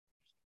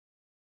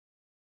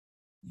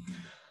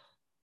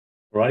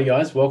Alrighty,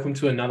 guys, welcome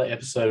to another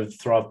episode of the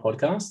Thrive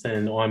Podcast,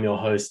 and I'm your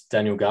host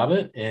Daniel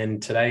Garbutt.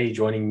 And today,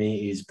 joining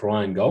me is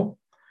Brian Goll,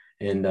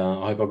 and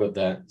I hope I got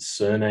that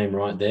surname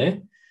right there.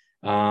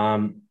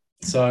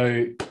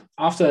 So,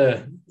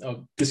 after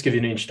I'll just give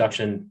you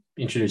an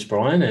introduce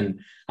Brian,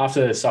 and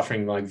after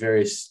suffering like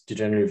various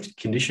degenerative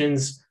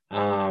conditions,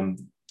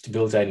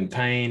 debilitating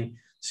pain,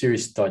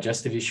 serious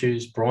digestive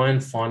issues, Brian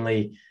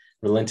finally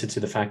relented to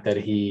the fact that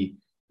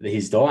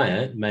his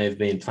diet may have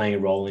been playing a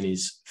role in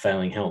his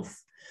failing health.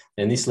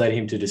 And this led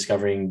him to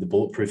discovering the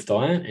bulletproof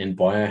diet and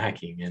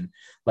biohacking. And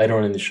later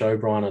on in the show,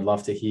 Brian, I'd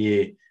love to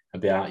hear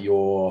about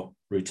your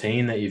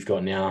routine that you've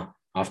got now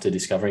after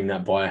discovering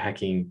that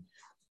biohacking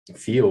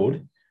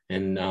field.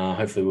 And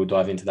hopefully we'll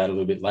dive into that a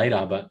little bit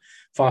later. But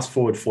fast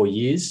forward 4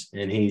 years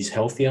and he's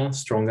healthier,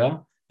 stronger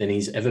than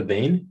he's ever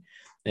been.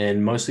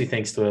 And mostly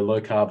thanks to a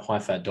low carb, high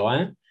fat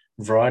diet,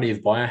 a variety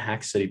of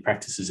biohacks that he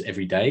practices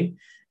every day,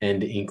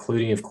 and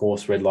including, of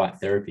course, red light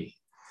therapy.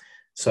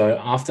 So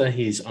after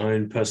his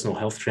own personal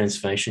health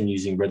transformation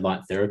using red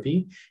light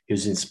therapy, he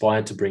was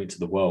inspired to bring it to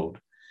the world.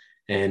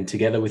 And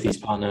together with his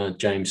partner,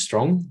 James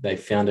Strong, they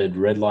founded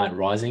Red Light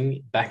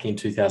Rising back in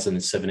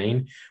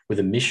 2017 with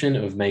a mission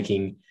of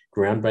making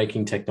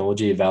groundbreaking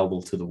technology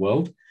available to the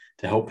world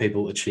to help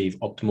people achieve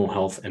optimal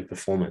health and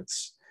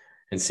performance.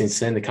 And since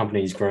then, the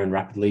company has grown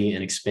rapidly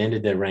and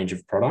expanded their range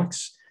of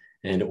products,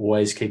 and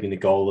always keeping the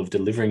goal of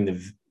delivering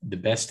the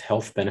best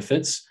health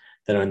benefits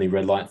that only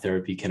red light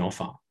therapy can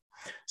offer.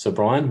 So,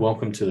 Brian,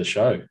 welcome to the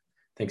show.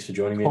 Thanks for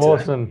joining me today.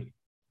 Awesome.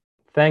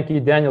 Thank you,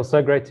 Daniel. So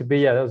great to be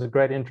here. That was a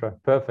great intro.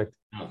 Perfect.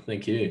 Oh,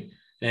 thank you.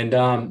 And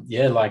I'd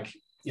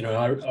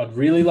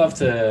really love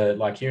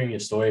to hearing your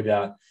story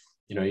about,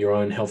 your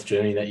own health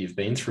journey that you've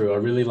been through. I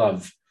really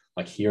love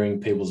hearing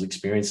people's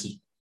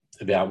experiences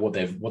about what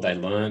they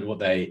learned,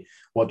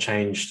 what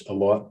changed a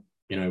lot,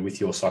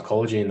 with your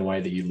psychology and the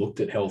way that you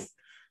looked at health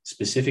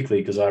specifically.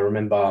 Because I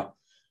remember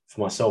for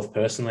myself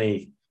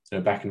personally,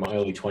 back in my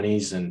early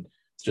 20s and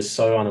just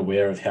so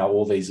unaware of how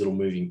all these little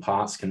moving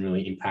parts can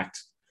really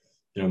impact,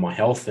 my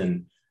health.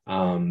 And,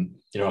 I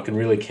can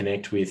really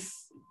connect with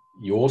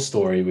your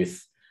story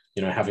with,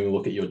 having a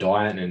look at your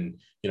diet and,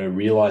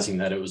 realizing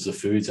that it was the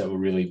foods that were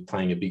really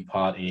playing a big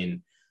part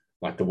in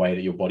the way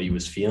that your body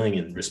was feeling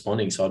and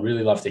responding. So I'd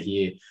really love to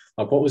hear,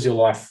 what was your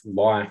life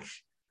like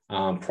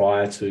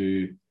prior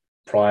to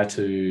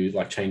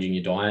changing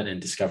your diet and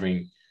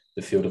discovering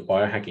the field of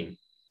biohacking?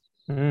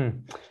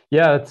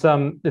 Yeah,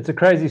 it's a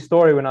crazy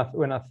story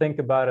when I think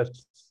about it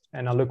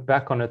and I look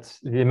back on it,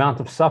 the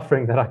amount of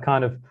suffering that I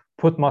kind of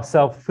put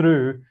myself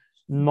through,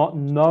 not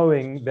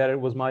knowing that it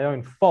was my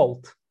own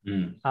fault,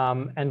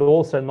 and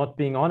also not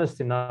being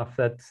honest enough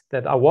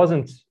that I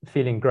wasn't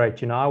feeling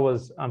great. I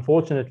was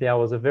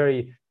a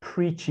very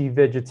preachy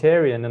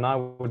vegetarian, and I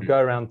would go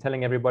around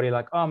telling everybody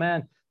oh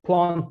man,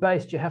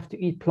 plant-based, you have to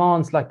eat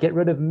plants, get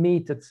rid of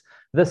meat, it's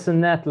this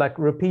and that,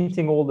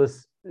 repeating all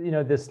this,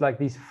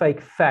 these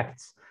fake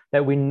facts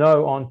that we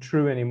know aren't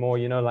true anymore.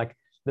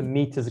 The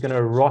meat is going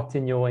to rot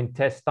in your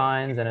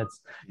intestines and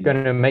it's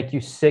going to make you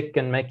sick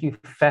and make you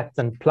fat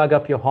and plug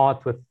up your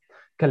heart with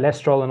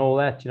cholesterol and all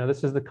that.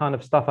 This is the kind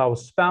of stuff I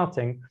was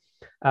spouting.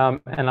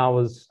 And I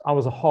was a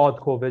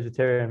hardcore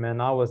vegetarian,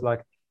 man. I was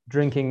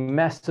drinking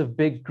massive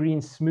big green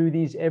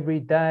smoothies every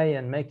day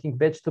and making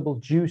vegetable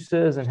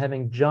juices and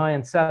having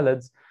giant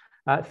salads,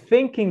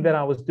 thinking that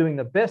I was doing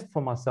the best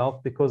for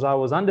myself because I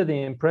was under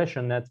the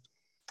impression that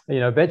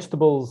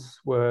vegetables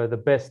were the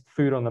best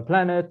food on the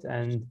planet,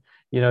 and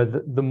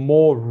the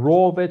more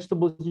raw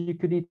vegetables you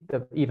could eat,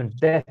 the even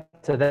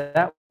better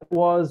that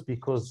was,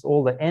 because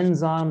all the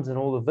enzymes and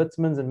all the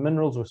vitamins and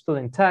minerals were still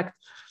intact.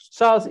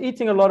 So I was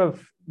eating a lot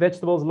of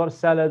vegetables, a lot of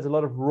salads, a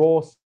lot of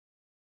raw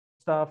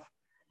stuff.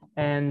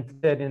 And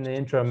said in the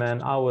intro,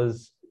 man, I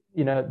was,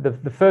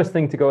 the first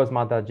thing to go was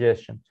my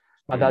digestion.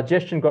 My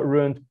digestion got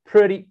ruined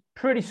pretty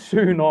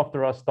soon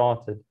after I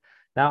started.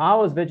 Now,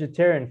 I was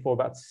vegetarian for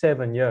about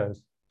 7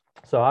 years.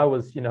 So I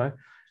was,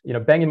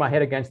 banging my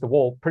head against the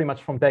wall pretty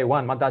much from day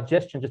one. My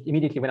digestion just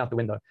immediately went out the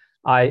window.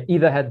 I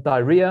either had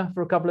diarrhea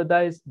for a couple of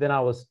days, then I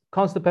was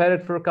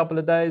constipated for a couple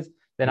of days,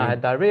 then I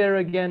had diarrhea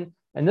again.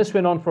 And this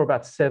went on for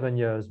about 7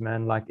 years,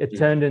 man. It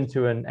turned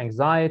into an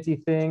anxiety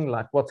thing,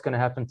 what's going to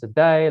happen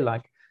today?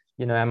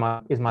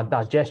 Is my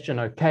digestion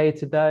okay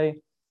today?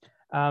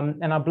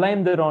 And I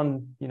blamed it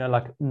on,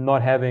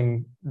 not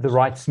having the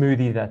right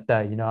smoothie that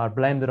day. I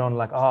blamed it on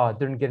I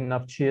didn't get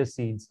enough chia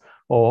seeds,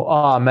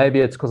 or maybe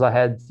it's because I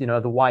had,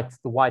 the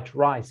white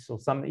rice or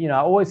something. I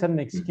always had an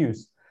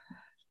excuse.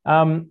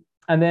 And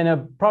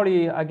then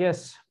probably, I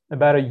guess,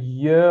 about a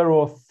year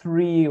or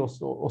three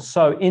or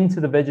so into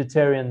the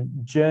vegetarian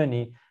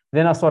journey,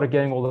 then I started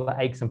getting all the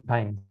aches and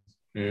pains.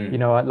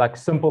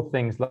 Simple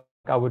things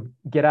I would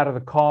get out of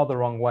the car the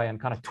wrong way and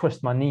kind of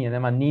twist my knee, and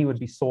then my knee would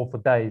be sore for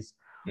days.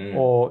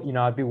 Or,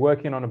 I'd be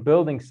working on a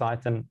building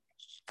site and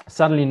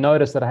suddenly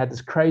noticed that I had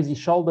this crazy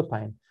shoulder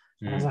pain.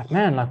 And I was like,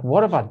 man,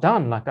 what have I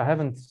done? I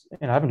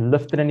haven't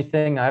lifted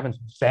anything. I haven't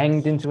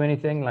banged into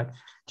anything.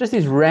 Just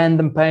these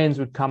random pains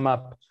would come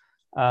up.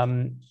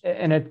 And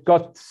it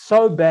got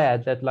so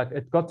bad that like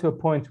it got to a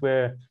point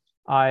where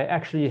I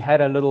actually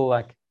had a little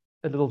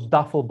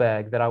duffel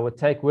bag that I would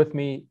take with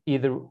me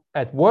either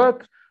at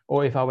work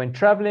or if I went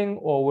traveling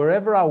or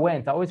wherever I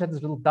went. I always had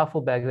this little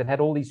duffel bag that had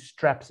all these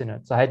straps in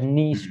it. So I had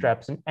knee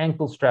straps and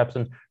ankle straps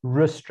and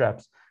wrist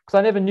straps, because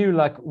I never knew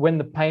like when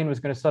the pain was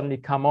going to suddenly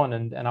come on,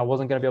 and I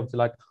wasn't going to be able to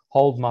like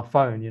hold my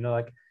phone,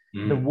 like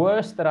the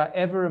worst that I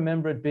ever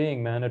remember it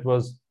being, man, it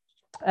was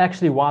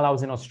actually while I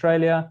was in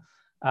Australia.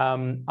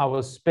 I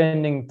was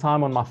spending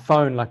time on my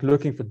phone, like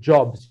looking for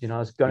jobs. I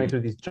was going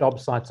through these job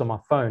sites on my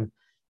phone,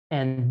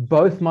 and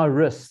both my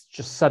wrists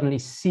just suddenly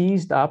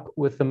seized up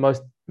with the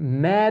most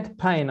mad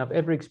pain I've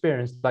ever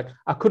experienced. Like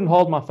I couldn't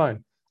hold my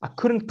phone. I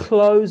couldn't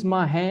close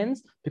my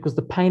hands because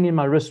the pain in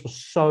my wrist was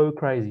so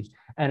crazy,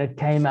 and it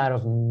came out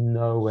of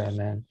nowhere,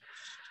 man.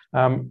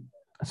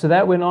 So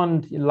that went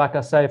on, like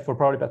I say, for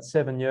probably about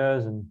 7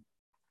 years, and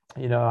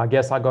I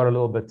guess I got a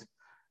little bit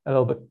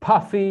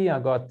puffy. I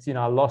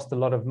lost a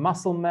lot of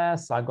muscle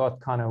mass. I got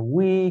kind of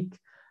weak.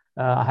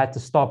 I had to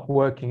stop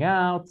working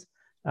out.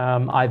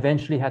 I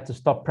eventually had to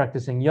stop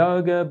practicing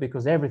yoga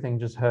because everything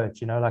just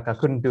hurt, like I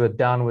couldn't do a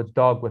downward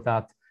dog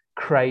without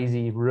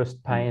crazy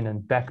wrist pain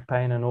and back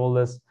pain and all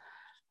this.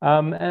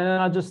 And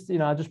I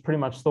just pretty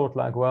much thought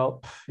like,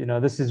 well,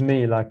 this is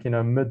me, like,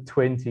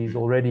 mid-20s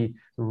already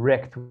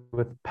wrecked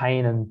with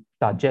pain and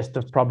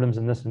digestive problems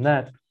and this and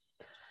that.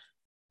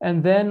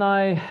 And then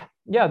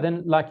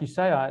then like you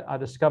say, I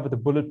discovered the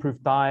Bulletproof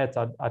diet.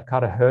 I'd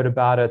kind of heard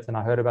about it, and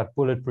I heard about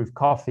Bulletproof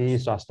coffee.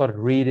 So I started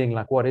reading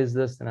like, what is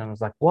this? And I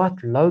was like,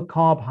 what? Low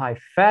carb, high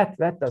fat?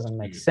 That doesn't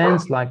make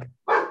sense. Like,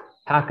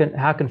 how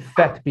can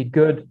fat be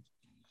good?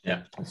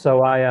 Yeah.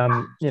 So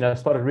I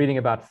started reading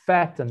about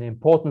fat and the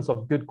importance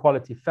of good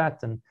quality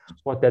fat and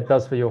what that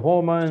does for your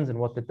hormones and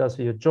what that does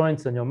for your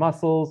joints and your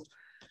muscles.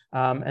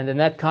 And then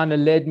that kind of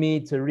led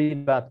me to read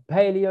about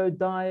paleo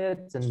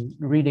diet and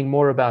reading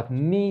more about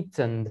meat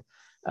and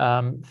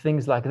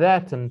things like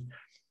that. And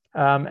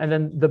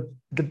then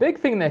the big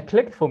thing that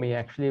clicked for me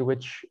actually,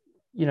 which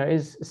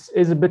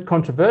is a bit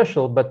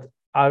controversial, but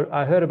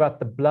I heard about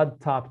the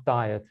blood type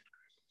diet.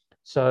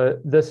 So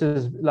this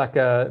is like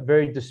a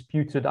very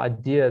disputed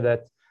idea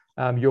that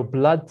your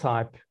blood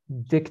type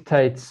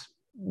dictates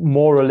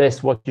more or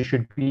less what you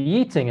should be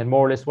eating and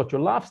more or less what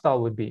your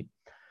lifestyle would be.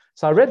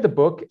 So I read the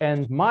book,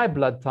 and my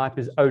blood type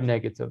is O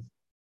negative.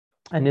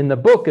 And in the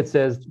book, it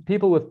says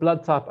people with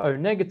blood type O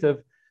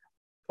negative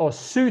are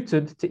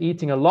suited to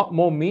eating a lot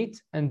more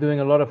meat and doing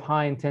a lot of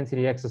high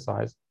intensity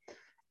exercise.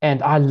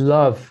 And I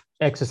love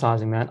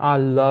exercising, man. I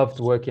loved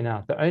working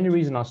out. The only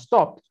reason I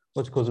stopped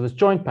was because of this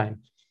joint pain.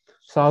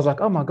 So I was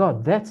like, oh my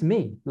God, that's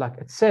me. Like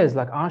it says,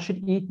 like I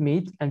should eat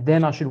meat and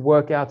then I should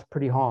work out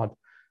pretty hard.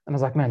 And I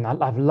was like, man,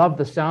 I've loved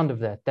the sound of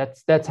that.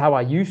 That's how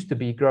I used to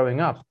be growing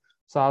up.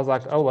 So I was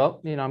like, oh,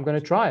 well, I'm going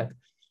to try it.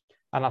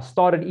 And I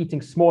started eating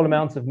small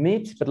amounts of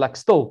meat, but like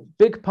still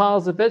big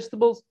piles of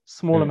vegetables,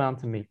 small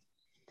amount of meat.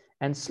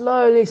 And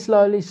slowly,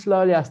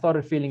 I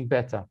started feeling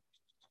better.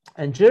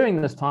 And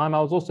during this time, I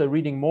was also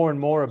reading more and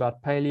more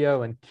about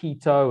paleo and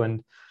keto.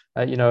 And,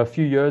 a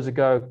few years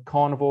ago,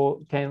 carnivore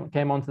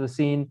came onto the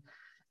scene.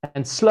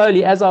 And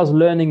slowly, as I was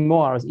learning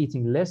more, I was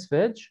eating less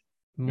veg,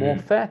 more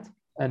fat,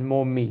 and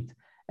more meat.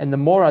 And the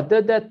more I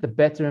did that, the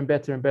better and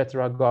better and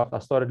better I got. I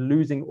started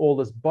losing all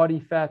this body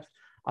fat.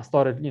 I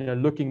started,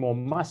 looking more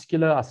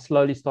muscular. I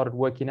slowly started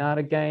working out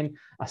again.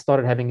 I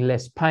started having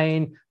less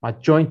pain. My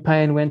joint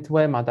pain went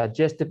away. My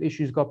digestive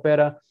issues got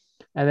better.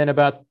 And then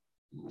about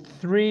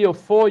 3 or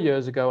 4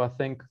 years ago, I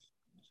think,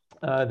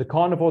 the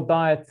carnivore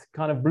diet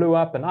kind of blew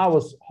up, and I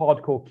was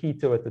hardcore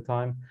keto at the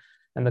time.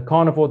 And the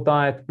carnivore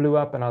diet blew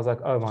up, and I was like,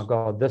 oh my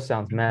God, this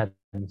sounds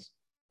madness.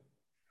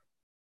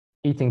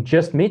 Eating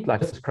just meat,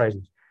 like this is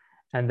crazy.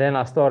 And then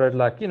I started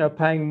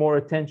paying more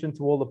attention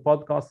to all the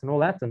podcasts and all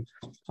that. And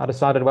I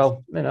decided,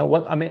 well,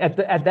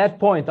 at that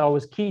point I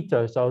was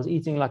keto. So I was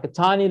eating like a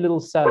tiny little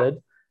salad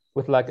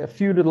with like a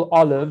few little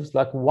olives,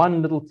 like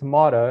one little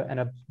tomato and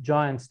a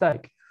giant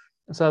steak.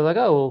 And so I was like,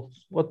 oh, well,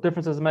 what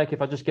difference does it make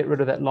if I just get rid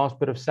of that last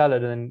bit of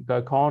salad and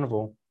go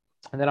carnivore?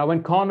 And then I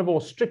went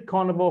strict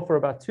carnivore for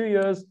about 2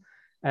 years,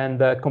 and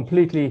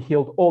completely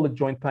healed all the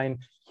joint pain,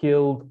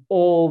 healed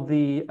all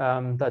the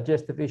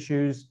digestive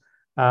issues,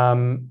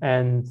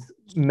 and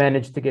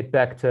managed to get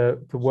back to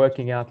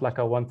working out like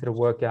I wanted to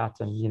work out,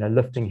 and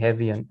lifting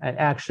heavy and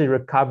actually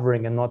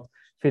recovering and not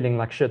feeling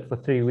like shit for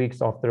 3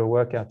 weeks after a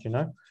workout.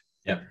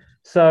 Yeah.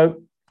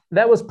 So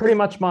that was pretty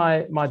much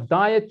my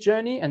diet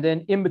journey. And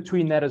then in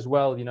between that as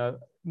well,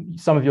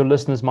 some of your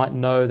listeners might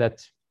know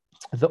that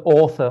the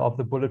author of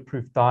the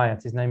Bulletproof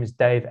Diet, his name is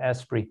Dave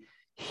Asprey.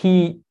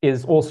 He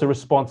is also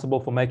responsible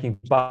for making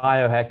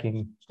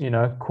biohacking,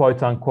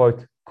 quote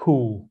unquote,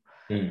 cool.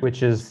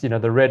 Which is,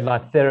 the red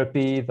light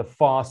therapy, the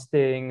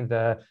fasting,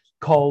 the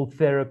cold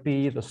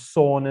therapy, the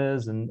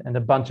saunas, and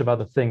a bunch of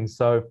other things.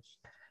 So,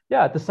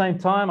 yeah, at the same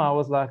time, I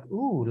was like,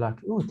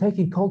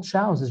 taking cold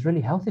showers is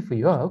really healthy for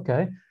you. Oh,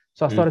 okay.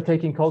 So I started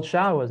taking cold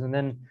showers, and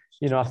then,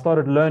 I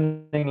started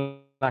learning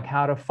like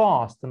how to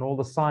fast and all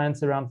the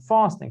science around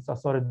fasting. So I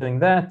started doing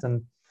that.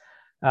 And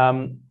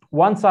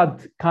Once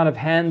I'd kind of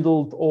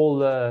handled all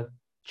the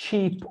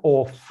cheap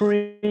or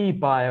free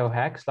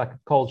biohacks, like a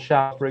cold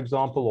shower, for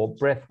example, or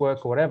breath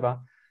work or whatever,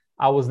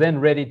 I was then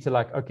ready to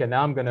like, okay,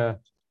 now I'm going to,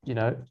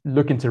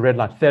 look into red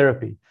light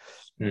therapy,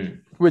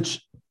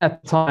 which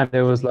at the time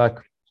there was like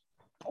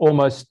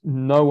almost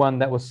no one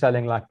that was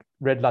selling like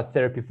red light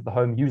therapy for the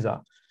home user.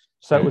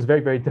 So it was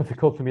very, very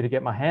difficult for me to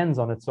get my hands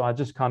on it. So I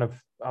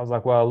was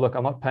like, well, look,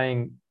 I'm not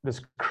paying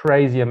this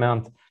crazy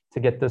amount to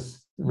get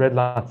this red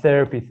light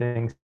therapy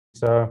thing.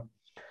 So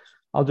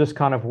I'll just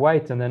kind of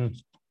wait. And then,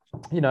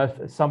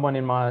 if someone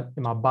in my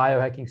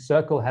biohacking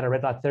circle had a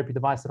red light therapy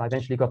device that I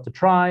eventually got to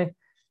try.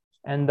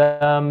 And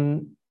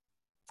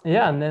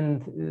and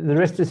then the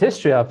rest is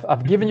history.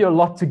 I've given you a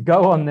lot to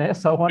go on there.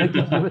 So I want to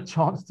give you a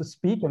chance to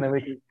speak, and then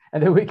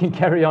we can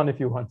carry on if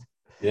you want.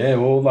 Yeah,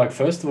 well, like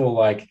first of all,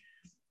 like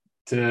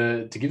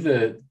to give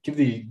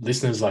the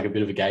listeners like a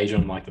bit of a gauge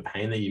on like the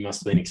pain that you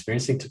must have been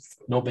experiencing to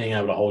not being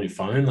able to hold your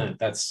phone, like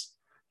that's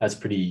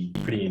pretty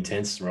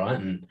intense, right?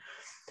 And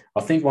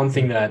I think one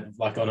thing that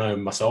like I know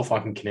myself, I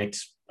can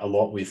connect a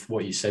lot with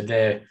what you said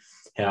there,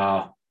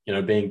 how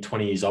being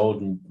 20 years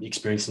old and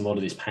experiencing a lot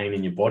of this pain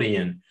in your body,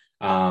 and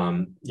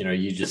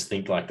you just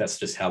think like that's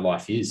just how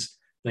life is.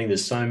 I think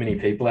there's so many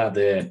people out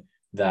there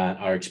that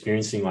are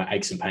experiencing like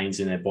aches and pains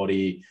in their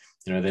body.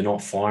 They're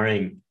not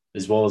firing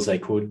as well as they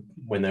could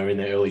when they were in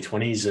their early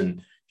 20s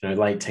and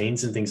late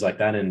teens and things like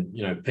that. And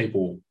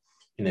people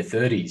in their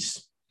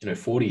 30s,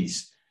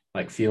 40s,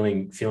 like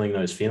feeling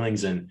those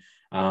feelings. And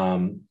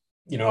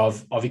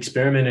I've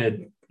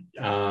experimented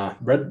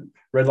red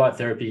light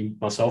therapy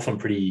myself. I'm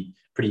pretty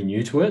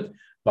new to it,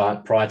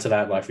 but prior to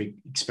that, like we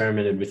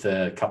experimented with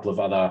a couple of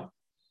other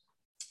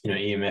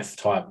EMF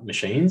type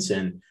machines,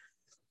 and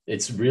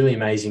it's really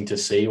amazing to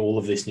see all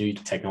of this new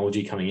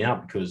technology coming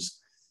out because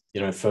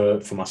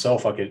for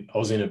myself, I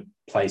was in a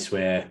place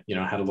where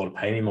I had a lot of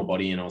pain in my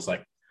body, and I was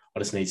like, I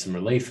just need some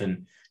relief.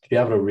 And to be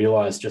able to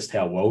realize just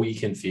how well you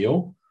can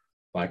feel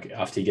like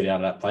after you get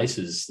out of that place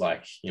is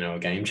like a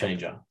game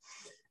changer.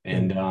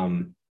 And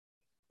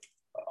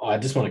I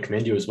just want to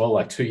commend you as well.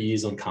 Like 2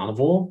 years on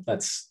carnivore,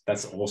 that's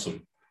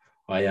awesome.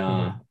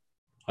 I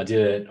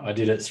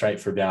did it straight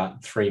for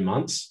about 3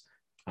 months,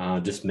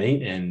 just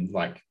meat, and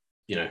like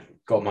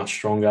got much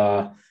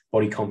stronger,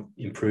 body comp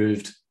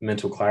improved,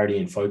 mental clarity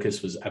and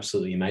focus was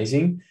absolutely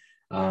amazing.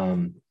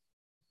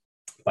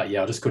 But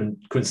yeah, I just couldn't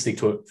stick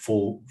to it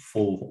full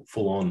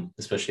on,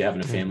 especially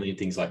having a family and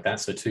things like that.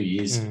 So 2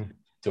 years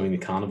doing the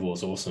carnivore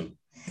is awesome.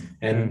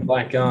 And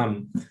like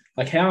how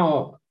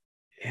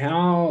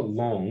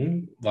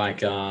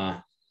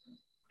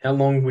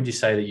long would you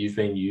say that you've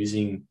been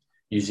using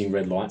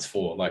red lights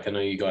for? Like I know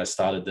you guys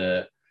started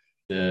the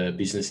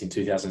business in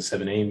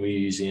 2017. Were you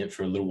using it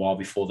for a little while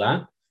before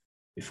that,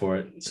 before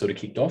it sort of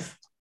kicked off?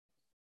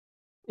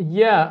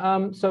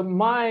 Yeah. So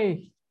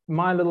my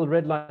little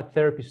red light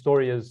therapy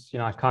story is,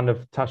 I kind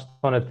of touched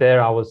on it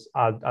there.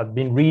 I've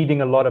been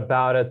reading a lot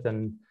about it,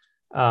 and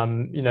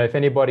if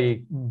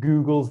anybody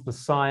Googles the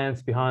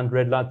science behind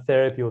red light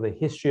therapy or the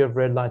history of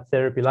red light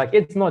therapy, like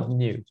it's not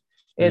new.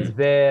 It's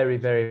very,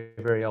 very,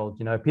 very old.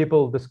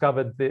 People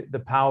discovered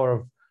the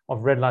power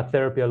of red light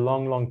therapy a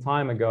long, long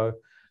time ago.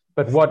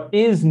 But what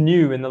is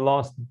new in the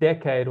last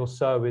decade or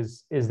so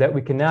is that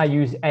we can now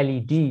use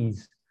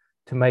LEDs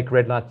to make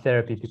red light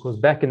therapy, because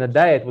back in the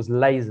day it was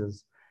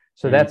lasers.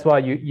 So that's why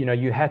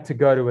you had to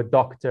go to a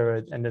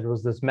doctor, and it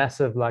was this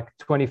massive like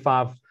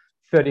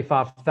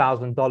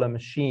 $35,000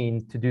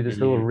 machine to do this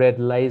little red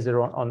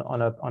laser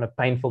on a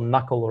painful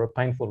knuckle or a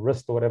painful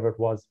wrist or whatever it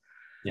was.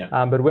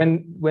 Yeah. But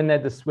when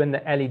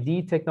the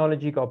LED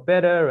technology got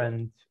better,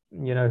 and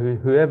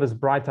whoever's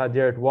bright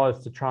idea it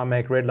was to try and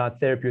make red light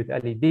therapy with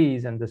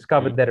LEDs, and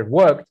discovered that it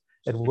works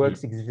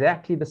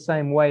exactly the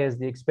same way as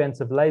the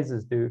expensive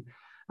lasers do.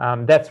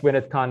 That's when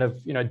it kind of,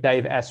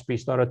 Dave Asprey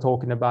started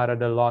talking about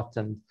it a lot.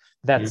 And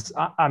that's,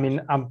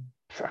 I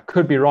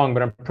could be wrong,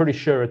 but I'm pretty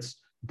sure it's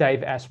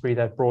Dave Asprey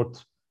that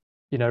brought,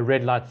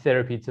 red light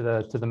therapy to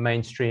the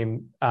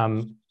mainstream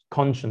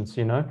conscience,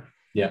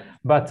 Yeah.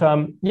 But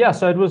so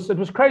it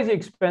was crazy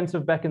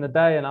expensive back in the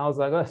day. And I was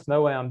like, there's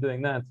no way I'm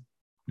doing that.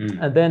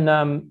 And then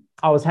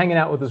I was hanging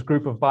out with this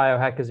group of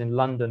biohackers in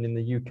London in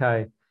the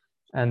UK.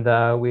 And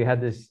we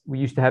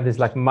used to have this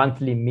like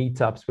monthly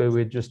meetups where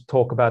we'd just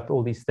talk about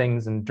all these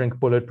things and drink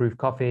bulletproof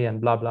coffee and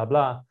blah, blah,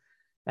 blah.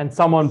 And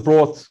someone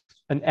brought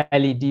an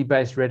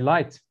LED-based red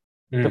light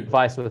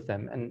device with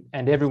them,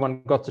 and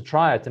everyone got to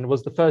try it. And it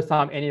was the first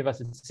time any of us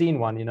had seen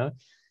one,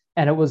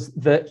 and it was,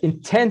 the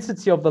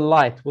intensity of the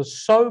light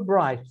was so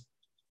bright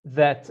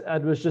that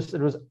it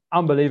was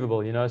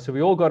unbelievable, So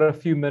we all got a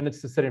few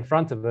minutes to sit in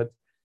front of it.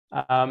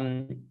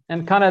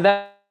 And kind of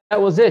that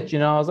was it,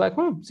 I was like,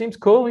 well, seems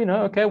cool,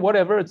 okay,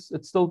 whatever. It's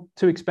still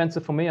too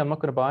expensive for me. I'm not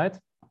going to buy it.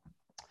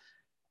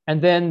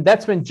 And then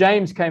that's when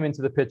James came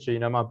into the picture,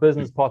 my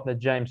business partner,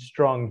 James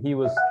Strong. We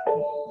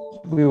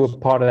were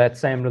part of that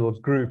same little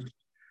group.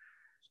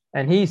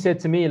 And he said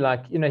to me,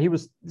 like, he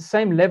was the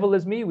same level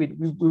as me. We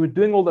were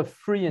doing all the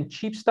free and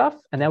cheap stuff.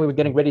 And now we were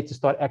getting ready to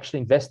start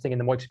actually investing in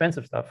the more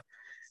expensive stuff.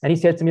 And he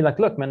said to me, like,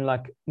 look, man,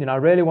 like, you know, I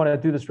really want to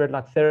do this red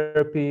light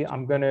therapy.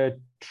 I'm going to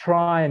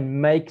try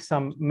and make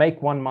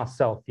one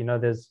myself. You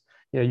know,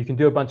 you can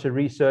do a bunch of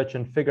research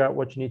and figure out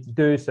what you need to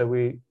do. So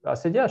I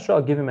said, yeah, sure,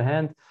 I'll give him a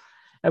hand.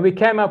 And we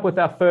came up with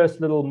our first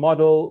little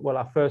model,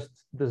 our first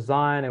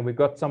design, and we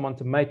got someone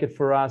to make it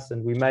for us.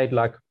 And we made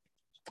like,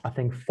 I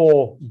think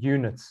 4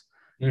 units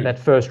that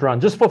first run,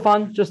 just for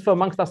fun, just for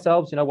amongst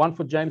ourselves, you know, one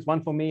for James,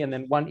 one for me, and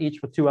then one each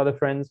for 2 other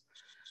friends.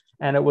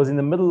 And it was in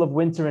the middle of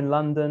winter in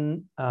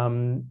London.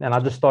 And I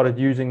just started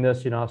using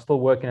this, you know, I was still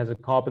working as a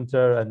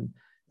carpenter, and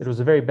it was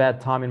a very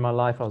bad time in my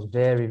life. I was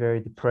very, very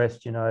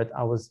depressed. You know,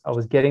 I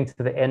was getting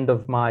to the end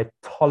of my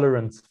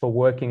tolerance for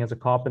working as a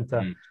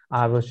carpenter.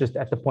 I was just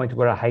at the point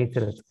where I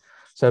hated it.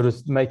 So it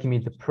was making me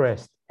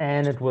depressed.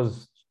 And it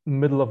was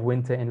middle of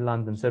winter in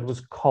London. So it was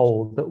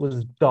cold, it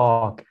was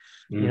dark.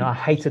 You know, I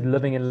hated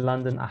living in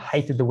London. I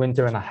hated the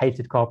winter, and I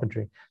hated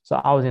carpentry. So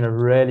I was in a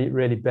really,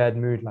 really bad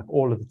mood, like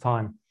all of the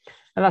time.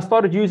 And I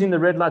started using the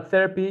red light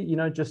therapy, you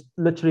know, just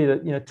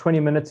literally, 20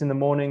 minutes in the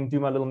morning, do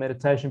my little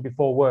meditation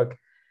before work.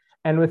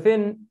 And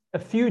within a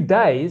few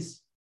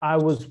days, I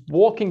was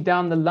walking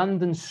down the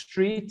London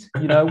street,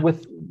 you know,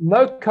 with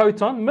no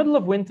coat on, middle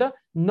of winter,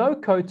 no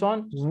coat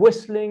on,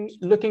 whistling,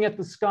 looking at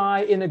the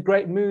sky, in a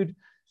great mood.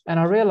 And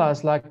I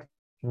realized, like,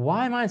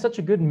 why am I in such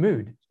a good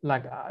mood?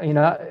 Like, you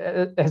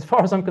know, as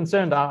far as I'm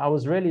concerned, I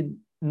was really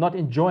not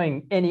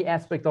enjoying any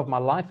aspect of my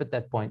life at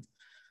that point.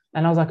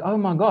 And I was like, oh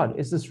my God,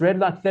 is this red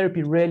light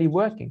therapy really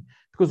working?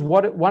 Because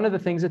one of the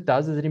things it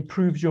does is it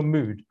improves your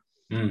mood.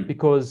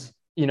 Because,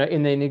 you know,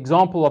 in an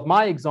example of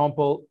my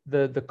example,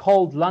 the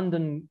cold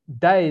London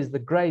days, the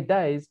gray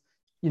days,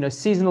 you know,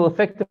 seasonal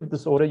affective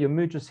disorder, your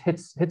mood just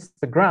hits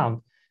the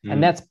ground.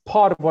 And that's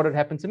part of what had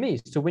happened to me.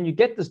 So when you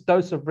get this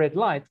dose of red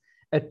light,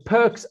 it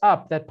perks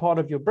up that part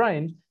of your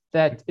brain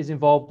that is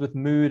involved with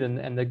mood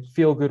and the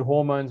feel-good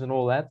hormones and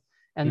all that.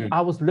 And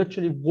I was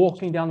literally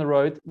walking down the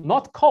road,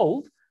 not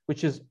cold,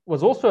 which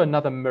was also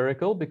another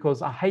miracle,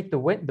 because I hate the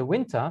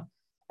winter.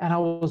 And I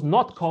was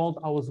not cold,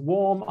 I was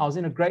warm, I was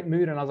in a great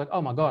mood. And I was like,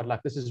 oh my God,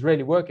 like, this is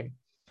really working.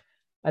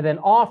 And then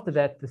after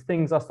that, the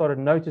things I started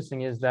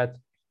noticing is that,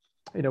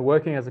 you know,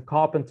 working as a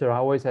carpenter, I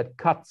always had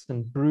cuts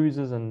and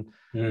bruises and,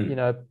 you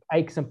know,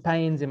 aches and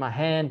pains in my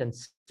hand and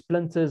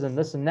splinters and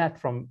this and that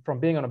from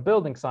being on a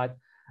building site.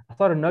 I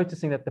started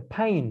noticing that the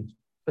pain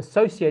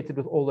associated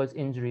with all those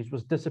injuries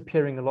was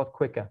disappearing a lot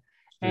quicker.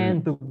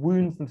 And the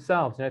wounds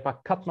themselves, you know, if I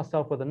cut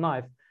myself with a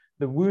knife,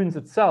 the wounds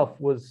itself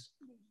was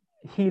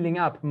healing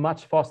up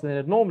much faster than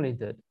it normally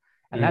did.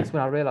 And that's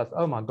when I realized,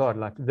 oh my God,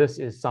 like, this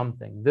is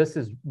something. This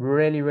is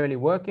really, really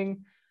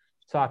working.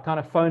 So I kind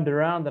of phoned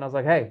around and I was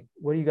like, hey,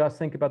 what do you guys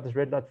think about this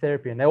red light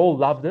therapy? And they all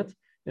loved it.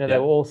 You know, they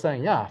were all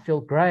saying, yeah, I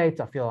feel great.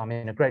 I feel I'm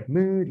in a great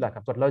mood. Like,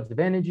 I've got loads of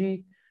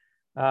energy.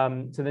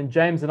 So then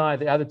James and I,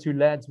 the other 2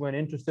 lads, weren't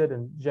interested.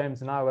 And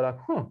James and I were like,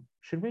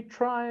 should we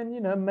try and, you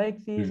know,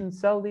 make these and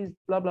sell these,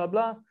 blah, blah,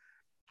 blah.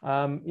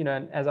 You know,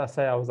 and as I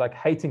say, I was like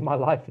hating my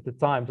life at the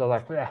time. So I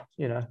was like, yeah,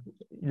 you know,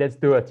 let's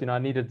do it. You know, I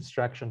need a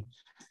distraction.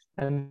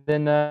 And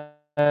then,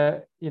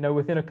 you know,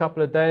 within a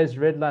couple of days,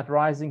 Red Light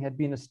Rising had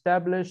been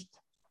established,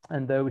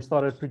 and we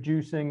started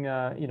producing,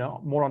 you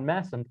know, more en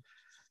masse. And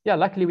yeah,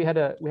 luckily we had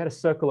a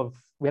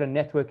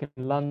network in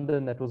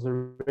London that was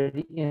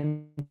already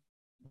into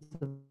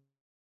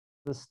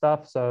the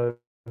stuff. So,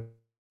 you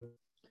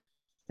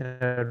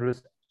know, it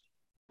was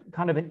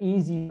kind of an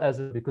easy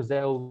because they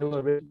were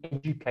already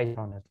educated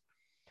on it.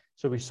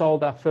 So we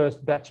sold our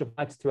first batch of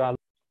lights to our.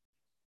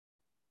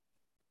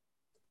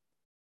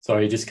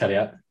 Sorry, you just cut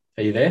out.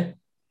 Are you there?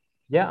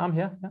 Yeah, I'm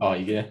here. Yeah. Oh,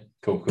 you're there.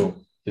 Cool.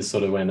 Just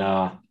sort of went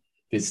a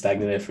bit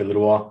stagnant there for a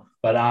little while.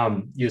 But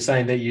you're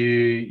saying that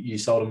you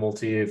sold them all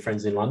to your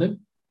friends in London?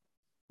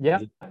 Yeah.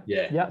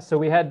 So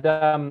we had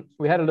a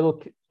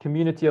little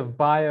community of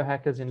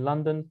biohackers in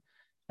London,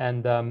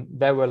 and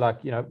they were like,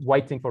 you know,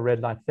 waiting for red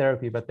light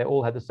therapy, but they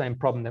all had the same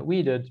problem that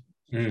we did.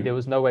 There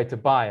was no way to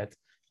buy it,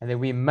 and then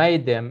we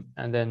made them,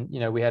 and then, you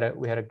know, we had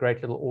a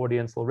great little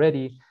audience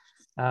already.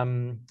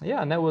 And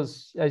that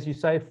was, as you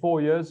say,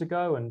 4 years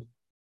ago. And,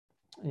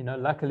 you know,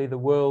 luckily the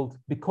world,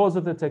 because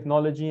of the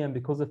technology and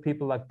because of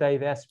people like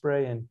Dave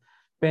Asprey and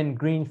Ben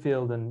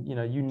Greenfield and, you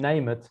know, you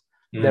name it,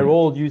 they're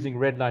all using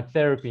red light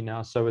therapy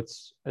now. So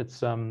it's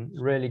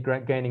really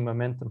great, gaining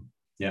momentum.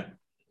 Yeah,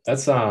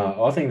 that's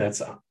I think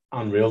that's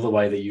unreal the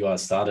way that you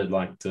guys started,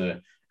 like,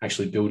 to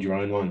actually build your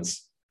own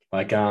ones.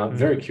 Like,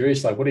 very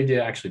curious, like, what did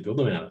you actually build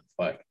them out of?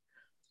 Like,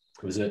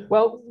 was it?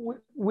 Well,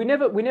 we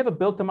never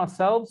built them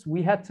ourselves.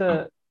 We had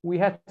to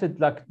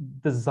like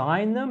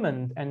design them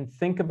and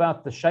think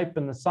about the shape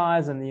and the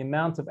size and the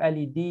amount of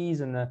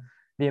LEDs and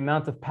the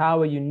amount of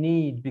power you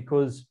need,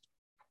 because,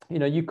 you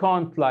know, you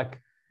can't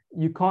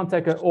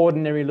take an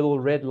ordinary little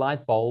red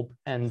light bulb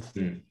and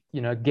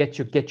you know,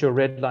 get your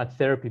red light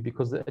therapy,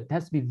 because it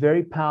has to be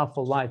very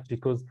powerful light,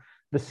 because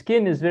the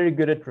skin is very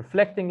good at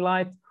reflecting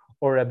light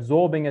or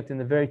absorbing it in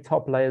the very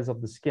top layers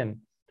of the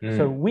skin.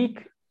 So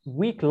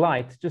weak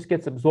light just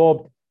gets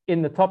absorbed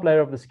in the top layer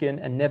of the skin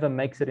and never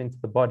makes it into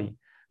the body.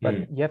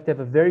 But you have to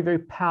have a very, very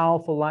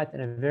powerful light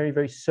and a very,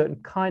 very certain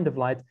kind of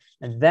light.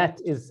 And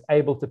that is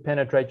able to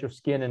penetrate your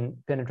skin and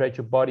penetrate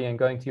your body and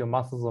going to your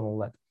muscles and all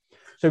that.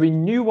 So we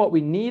knew what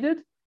we needed.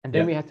 And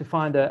then we had to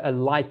find a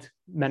light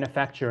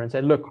manufacturer and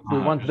say, look, we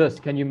want this.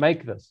 Can you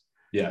make this?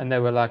 Yeah. And they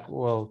were like,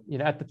 well,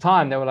 at the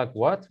time they were like,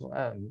 what?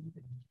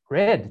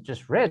 Red,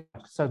 just red,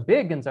 so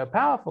big and so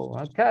powerful.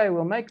 Okay,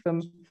 we'll make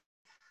them.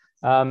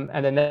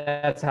 And then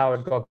that's how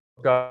it got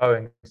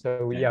going.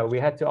 So we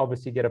had to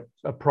obviously get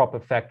a proper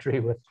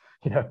factory with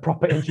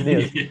proper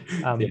engineers.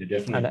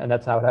 Definitely. And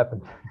that's how it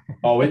happened.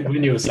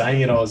 When you were saying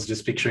it, I was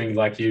just picturing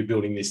like you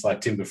building this like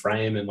timber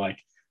frame and like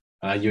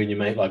you and your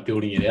mate like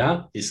building it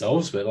out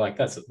yourselves. But like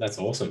that's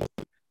awesome.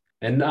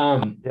 And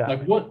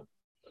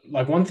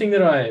one thing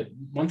that I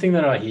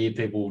hear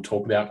people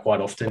talk about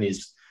quite often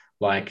is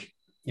like,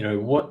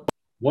 what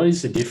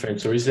is the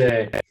difference, or is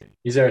there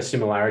a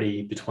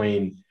similarity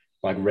between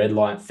like red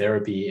light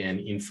therapy and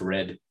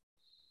infrared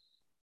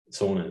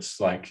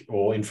saunas, like,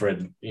 or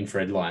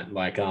infrared light?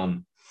 Like,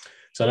 so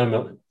I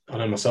know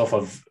myself,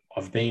 I've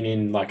been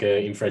in like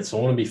a infrared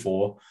sauna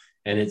before,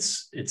 and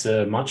it's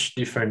a much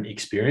different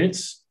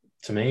experience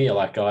to me.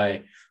 Like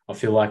I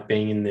feel like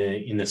being in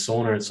the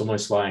sauna, it's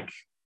almost like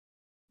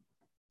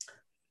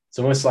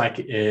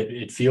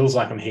it feels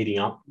like I'm heating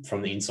up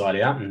from the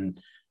inside out,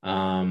 and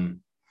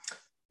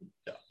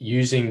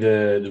using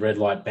the red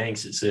light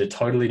banks, it's a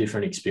totally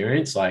different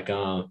experience. Like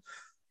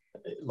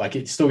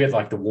it still gets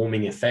like the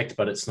warming effect,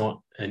 but it's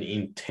not an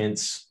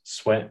intense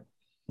sweat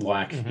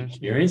like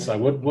experience.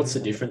 Like what's the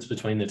difference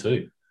between the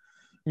two?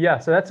 Yeah,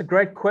 so that's a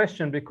great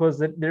question, because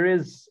there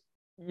is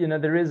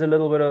a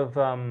little bit of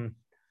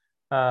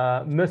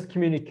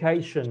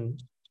miscommunication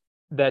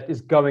that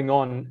is going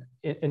on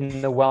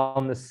in the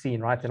wellness scene,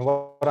 right? And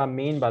what I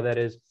mean by that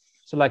is,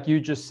 so like you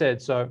just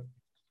said, so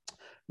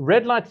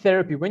red light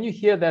therapy, when you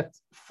hear that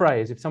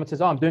phrase, if someone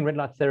says, oh, I'm doing red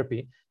light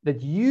therapy,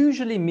 that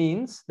usually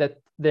means that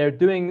they're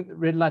doing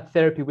red light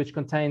therapy, which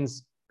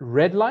contains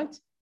red light,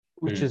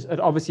 which it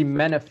obviously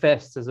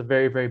manifests as a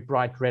very, very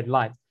bright red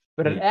light,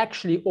 but it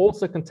actually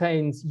also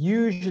contains,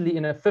 usually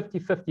in a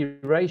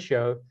 50-50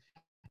 ratio,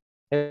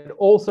 it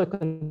also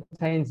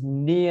contains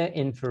near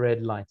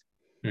infrared light.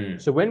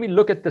 So when we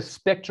look at the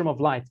spectrum of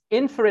light,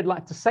 infrared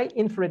light, to say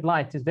infrared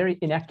light is very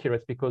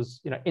inaccurate, because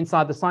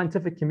inside the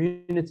scientific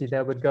community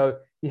they would go,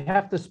 you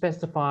have to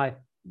specify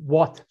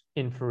what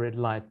infrared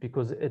light,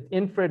 because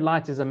infrared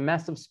light is a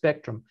massive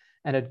spectrum,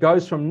 and it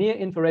goes from near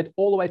infrared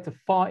all the way to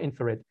far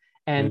infrared.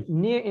 And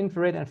near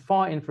infrared and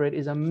far infrared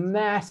is a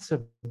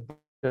massive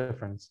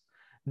difference.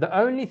 The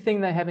only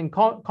thing they have in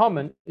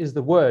common is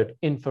the word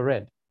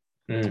infrared.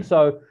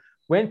 So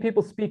when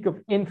people speak of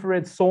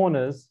infrared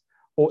saunas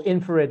or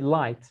infrared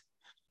light,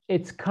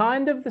 it's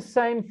kind of the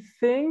same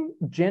thing,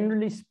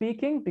 generally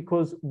speaking,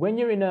 because when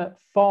you're in a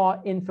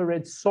far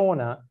infrared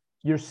sauna,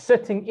 you're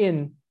sitting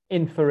in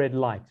infrared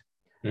light.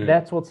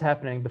 That's what's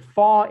happening. The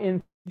far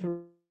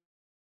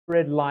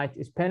infrared light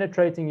is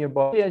penetrating your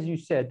body. As you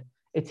said,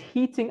 it's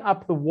heating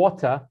up the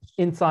water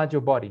inside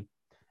your body.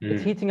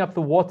 It's heating up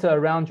the water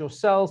around your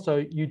cells,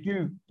 so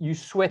you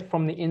sweat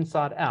from the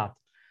inside out.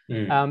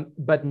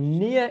 But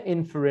near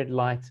infrared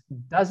light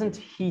doesn't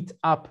heat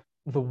up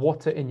the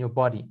water in your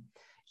body.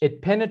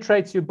 It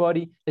penetrates your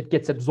body, it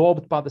gets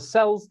absorbed by the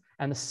cells,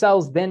 and the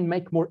cells then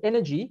make more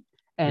energy.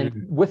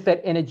 And with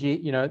that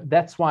energy,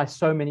 that's why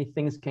so many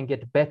things can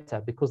get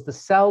better, because the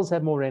cells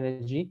have more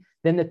energy,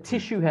 then the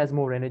tissue has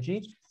more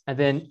energy, and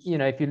then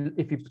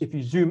if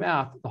you zoom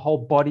out, the whole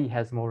body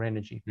has more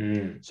energy.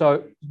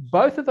 So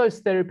both of those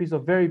therapies are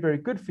very, very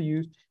good for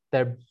you.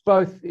 They're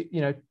both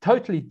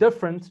totally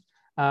different,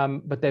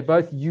 but they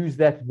both use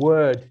that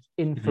word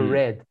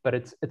infrared, but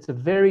it's a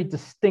very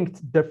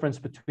distinct difference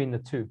between the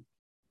two.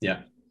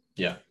 Yeah,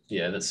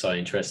 that's so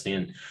interesting.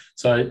 And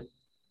so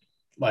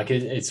like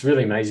it's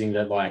really amazing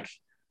that like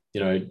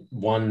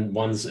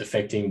one's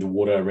affecting the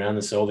water around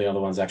the cell, the other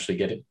one's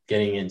actually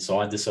getting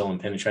inside the cell and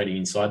penetrating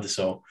inside the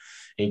cell.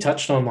 And you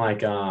touched on like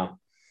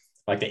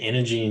the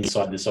energy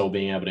inside the cell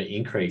being able to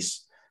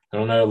increase.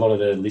 And I know a lot of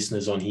the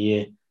listeners on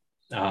here,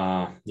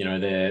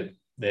 they're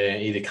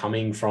either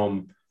coming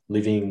from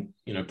living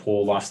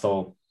poor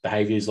lifestyle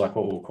behaviors, like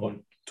what we were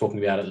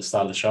talking about at the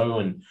start of the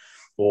show,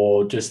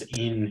 or just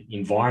in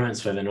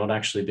environments where they're not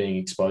actually being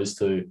exposed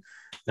to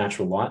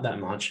natural light that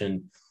much.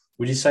 And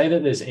would you say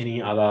that there's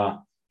any other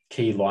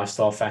key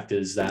lifestyle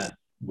factors that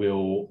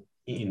will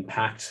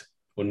impact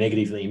or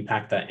negatively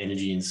impact that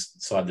energy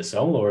inside the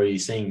cell? Or are you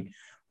seeing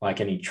like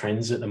any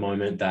trends at the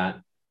moment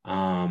that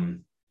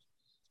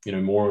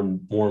more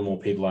and more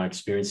people are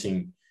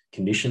experiencing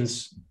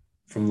conditions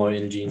from low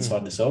energy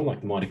inside the cell,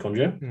 like the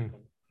mitochondria?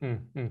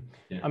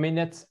 Yeah. I mean,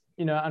 that's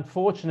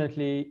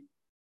unfortunately,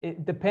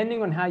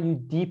 depending on how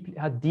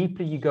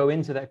deeply you go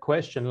into that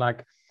question,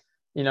 like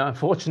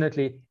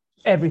unfortunately,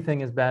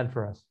 everything is bad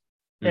for us.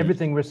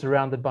 Everything we're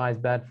surrounded by is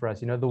bad for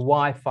us. The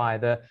Wi-Fi,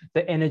 the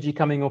energy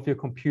coming off your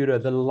computer,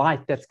 the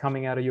light that's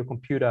coming out of your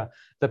computer,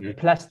 the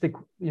plastic,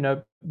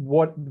 the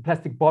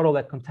plastic bottle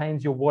that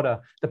contains your water,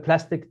 the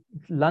plastic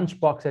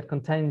lunch box that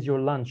contains your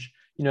lunch,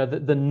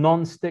 the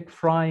non-stick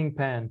frying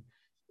pan,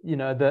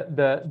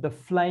 the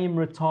flame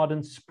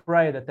retardant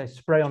spray that they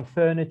spray on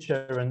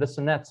furniture and this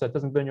and that, so it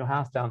doesn't burn your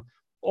house down.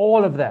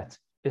 All of that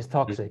is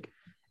toxic.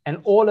 And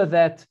all of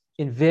that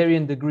in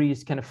varying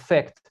degrees can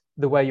affect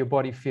the way your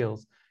body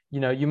feels.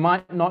 You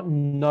might not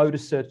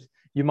notice it.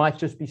 You might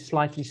just be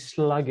slightly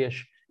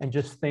sluggish and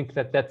just think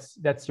that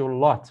that's your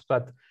lot.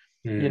 But,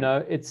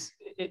 it's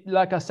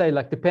like I say,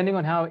 like, depending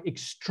on how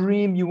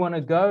extreme you want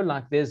to go,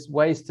 like, there's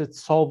ways to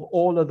solve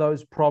all of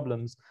those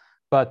problems.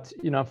 But,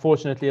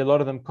 unfortunately, a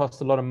lot of them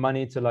cost a lot of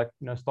money to,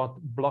 start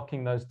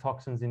blocking those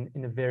toxins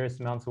in various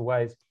amounts of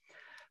ways.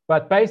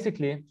 But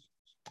basically,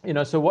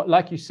 so what,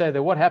 like you say,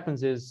 that what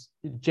happens is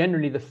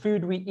generally the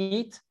food we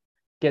eat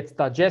gets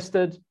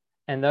digested,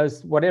 and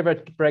whatever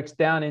it breaks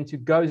down into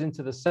goes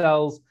into the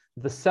cells.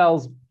 The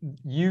cells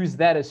use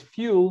that as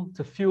fuel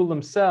to fuel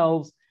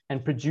themselves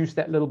and produce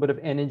that little bit of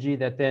energy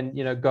that then,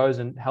 goes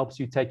and helps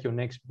you take your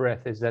next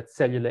breath, is that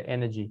cellular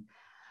energy.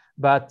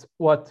 But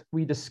what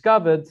we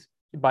discovered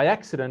by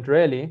accident,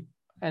 really,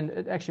 and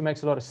it actually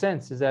makes a lot of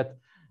sense, is that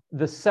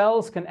the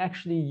cells can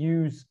actually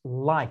use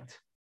light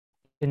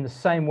in the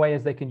same way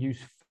as they can use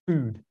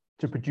food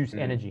to produce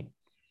energy.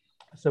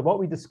 So what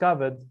we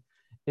discovered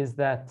is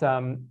that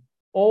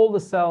all the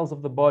cells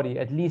of the body,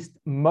 at least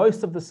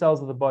most of the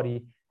cells of the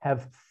body,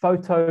 have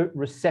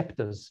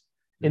photoreceptors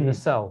in the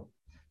cell.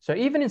 So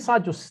even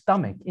inside your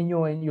stomach, in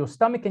your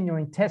stomach and your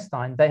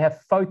intestine, they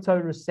have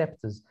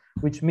photoreceptors,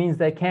 which means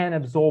they can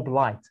absorb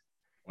light.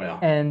 Wow.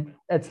 And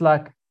it's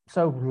like,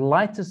 so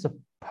light is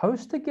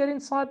supposed to get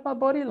inside my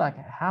body? Like,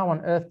 how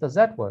on earth does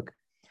that work?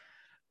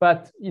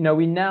 But,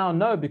 we now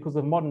know, because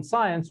of modern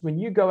science, when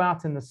you go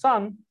out in the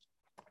sun,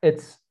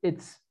 it's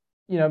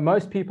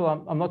most people,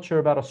 I'm not sure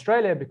about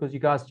Australia because you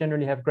guys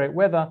generally have great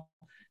weather,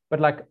 but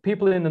like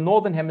people in the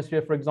Northern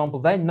Hemisphere, for example,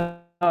 they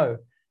know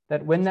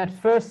that when that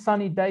first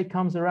sunny day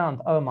comes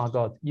around, oh my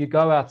God, you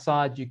go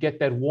outside, you get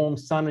that warm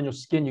sun on your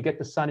skin, you get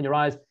the sun in your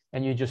eyes,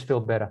 and you just feel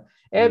better.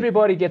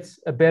 Everybody gets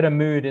a better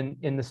mood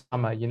in the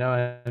summer,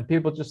 and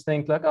people just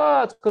think like,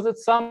 oh, it's because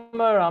it's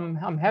summer,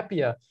 I'm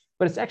happier.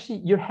 But it's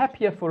actually, you're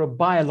happier for a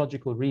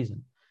biological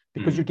reason,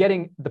 because you're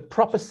getting the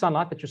proper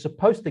sunlight that you're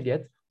supposed to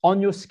get on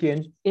your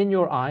skin, in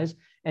your eyes.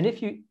 And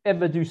if you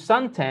ever do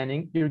sun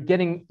tanning, you're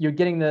getting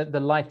the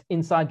light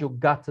inside your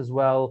gut as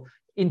well,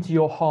 into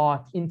your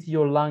heart, into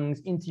your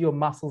lungs, into your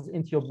muscles,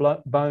 into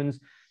your bones,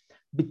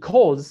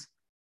 because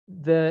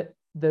the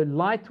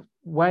light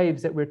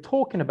waves that we're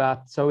talking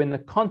about. So in the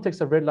context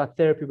of red light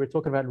therapy, we're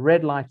talking about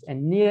red light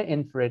and near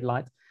infrared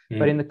light.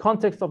 But in the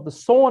context of the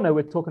sauna,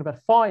 we're talking about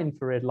far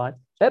infrared light.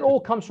 That all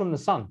comes from the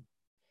sun.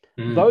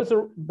 Those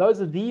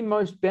are the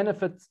most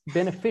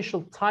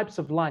beneficial types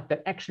of light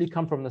that actually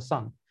come from the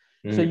sun.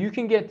 So you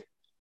can get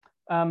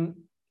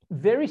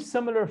very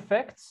similar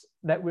effects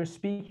that we're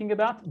speaking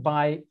about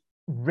by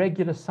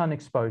regular sun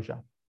exposure.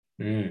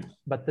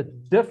 But the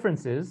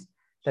difference is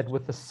that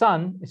with the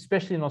sun,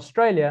 especially in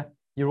Australia,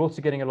 you're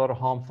also getting a lot of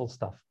harmful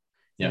stuff.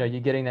 You're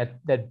getting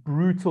that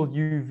brutal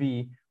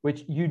UV,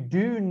 which you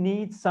do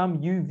need some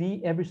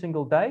UV every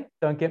single day.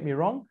 Don't get me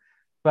wrong.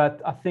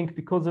 But I think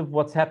because of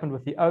what's happened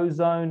with the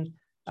ozone,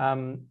 I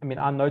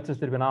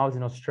noticed it when I was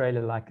in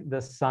Australia, like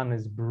the sun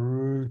is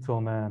brutal,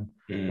 man.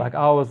 Like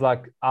I was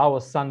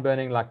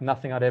sunburning like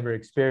nothing I'd ever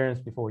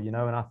experienced before,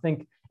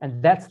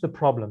 and that's the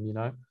problem,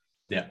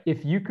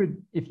 If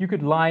you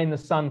could lie in the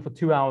sun for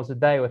 2 hours a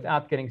day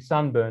without getting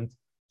sunburned,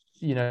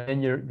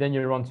 then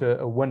you're onto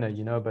a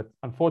winner, But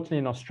unfortunately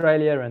in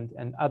Australia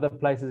and other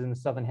places in the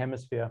Southern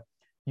Hemisphere,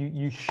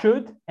 you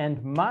should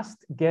and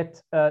must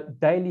get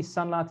daily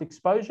sunlight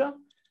exposure.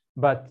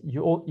 But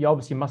you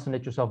obviously mustn't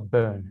let yourself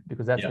burn,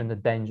 because that's when the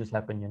dangers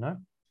happen,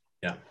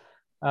 Yeah.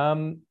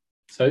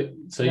 So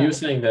you were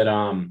saying that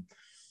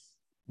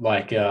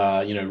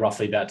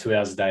roughly about 2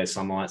 hours a day of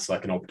sunlight's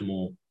like an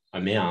optimal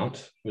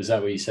amount. Was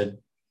that what you said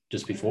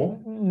just before?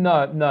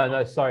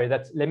 No. Sorry.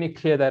 Let me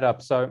clear that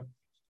up. So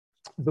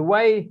the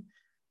way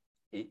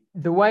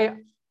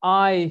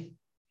I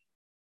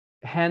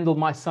handle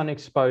my sun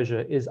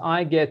exposure is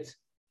I get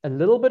a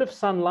little bit of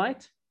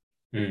sunlight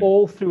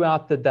all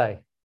throughout the day.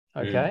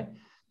 Okay.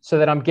 So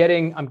that I'm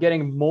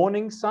getting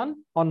morning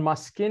sun on my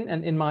skin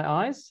and in my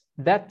eyes.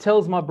 That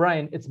tells my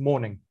brain it's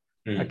morning.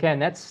 Okay.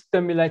 And that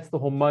stimulates the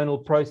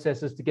hormonal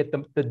processes to get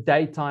the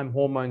daytime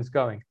hormones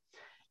going.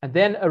 And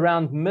then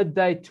around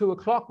midday, 2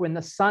 o'clock, when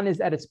the sun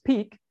is at its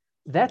peak,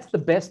 that's the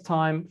best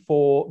time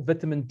for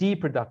vitamin D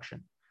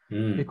production,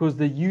 because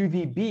the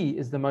UVB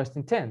is the most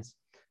intense.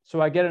 So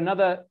I get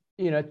another,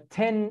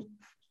 10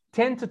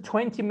 to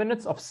 20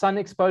 minutes of sun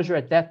exposure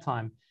at that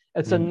time.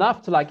 It's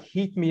enough to like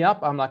heat me up.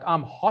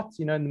 I'm hot,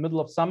 in the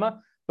middle of summer,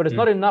 but it's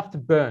not enough to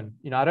burn.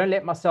 I don't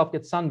let myself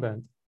get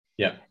sunburned.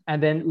 Yeah.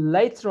 And then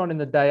later on in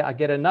the day, I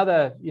get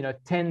another,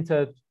 10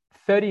 to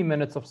 30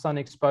 minutes of sun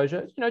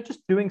exposure,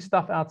 just doing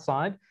stuff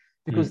outside,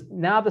 because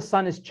now the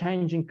sun is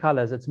changing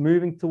colors. It's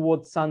moving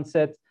towards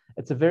sunset.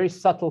 It's a very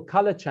subtle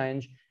color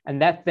change.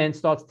 And that then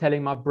starts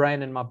telling my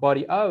brain and my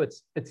body, oh,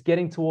 it's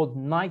getting towards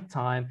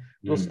nighttime.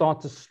 We'll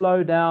start to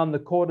slow down the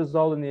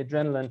cortisol and the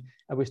adrenaline,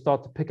 and we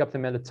start to pick up the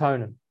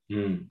melatonin.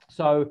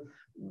 So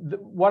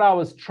what I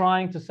was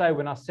trying to say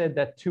when I said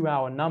that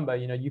 2-hour number,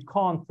 you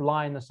can't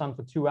lie in the sun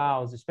for 2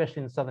 hours, especially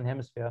in the Southern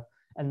Hemisphere,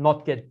 and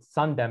not get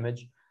sun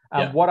damage.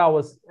 What I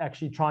was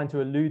actually trying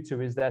to allude to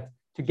is that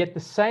to get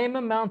the same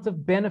amount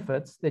of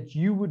benefits that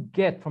you would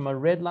get from a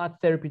red light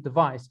therapy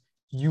device,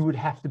 you would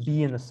have to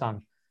be in the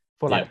sun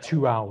for like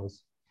 2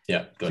 hours.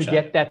 Gotcha. To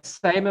get that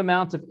same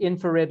amount of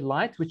infrared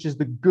light, which is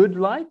the good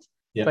light,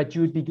 but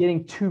you would be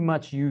getting too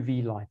much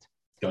UV light.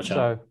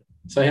 Gotcha.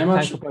 So how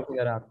much? Thanks for pointing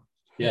that out.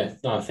 Yeah,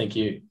 no, thank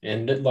you.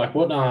 And like,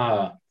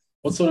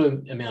 what sort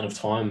of amount of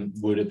time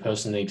would a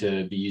person need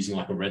to be using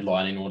like a red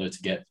light in order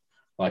to get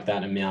like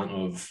that amount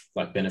of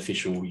like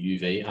beneficial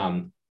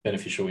UV,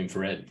 beneficial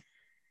infrared?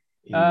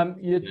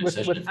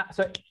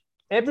 So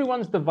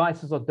everyone's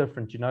devices are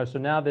different, so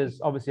now there's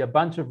obviously a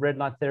bunch of red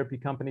light therapy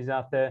companies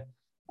out there,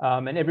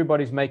 and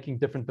everybody's making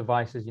different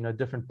devices,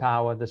 different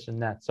power, this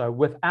and that. So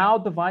with our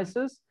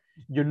devices,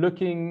 you're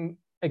looking,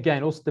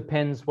 again, also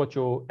depends what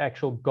your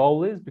actual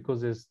goal is,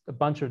 because there's a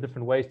bunch of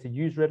different ways to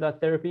use red light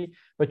therapy,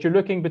 but you're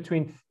looking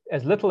between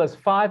as little as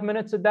 5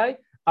 minutes a day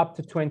up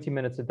to 20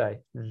 minutes a day.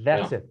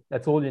 That's it.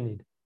 That's all you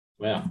need.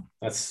 Wow,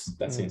 that's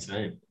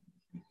insane.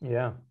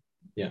 Yeah.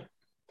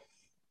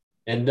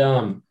 And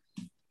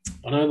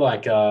I know,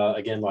 like,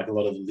 again, like a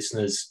lot of the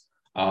listeners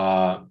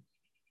are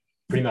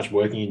pretty much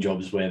working in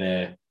jobs where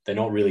they're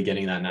not really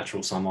getting that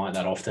natural sunlight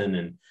that often.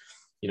 And,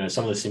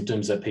 some of the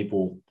symptoms that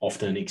people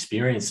often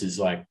experience is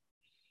like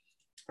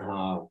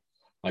poor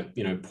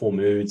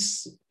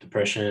moods,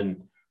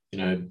 depression,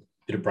 bit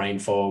of brain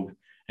fog,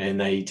 and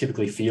they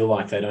typically feel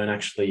like they don't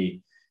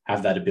actually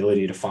have that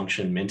ability to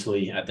function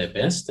mentally at their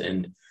best.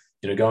 And,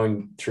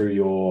 going through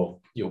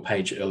your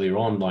page earlier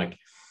on, like,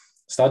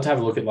 start to have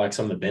a look at like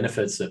some of the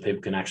benefits that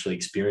people can actually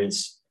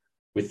experience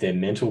with their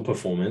mental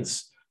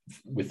performance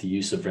with the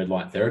use of red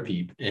light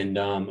therapy. And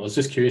I was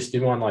just curious, do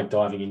you mind like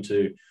diving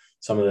into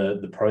some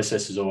of the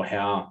processes or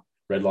how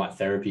red light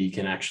therapy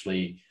can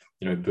actually,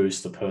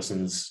 boost the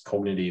person's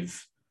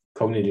cognitive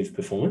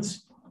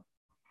performance?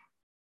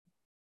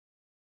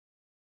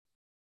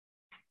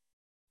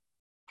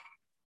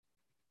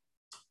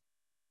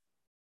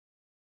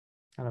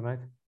 Hello, mate.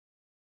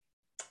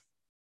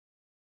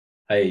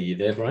 Hey, you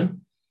there,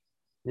 Brian?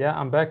 Yeah,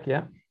 I'm back.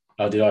 Yeah.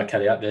 Oh, did I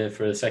cut out there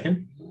for a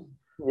second?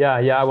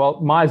 Yeah.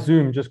 Well, my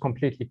Zoom just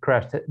completely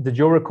crashed. Did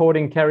your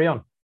recording carry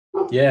on?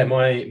 Yeah,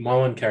 my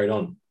one carried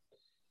on.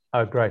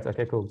 Oh, great.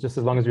 Okay, cool. Just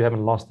as long as we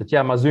haven't lost it.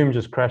 Yeah, my Zoom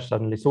just crashed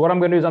suddenly. So what I'm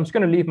going to do is I'm just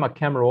going to leave my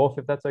camera off,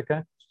 if that's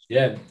okay.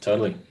 Yeah,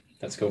 totally.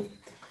 That's cool.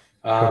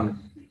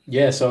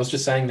 Yeah, so I was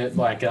just saying that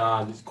like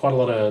there's quite a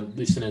lot of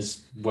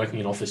listeners working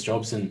in office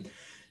jobs, and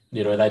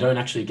they don't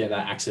actually get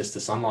that access to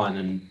sunlight,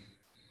 and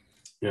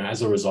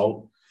as a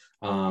result,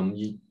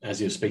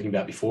 as you were speaking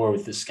about before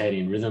with the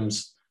circadian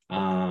rhythms,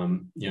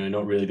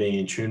 not really being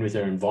in tune with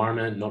their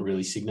environment, not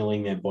really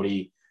signaling their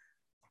body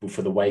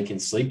for the wake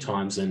and sleep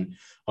times. And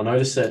I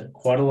noticed that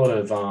quite a lot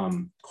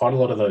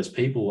of those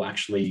people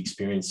actually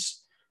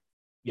experience,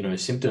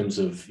 symptoms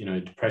of,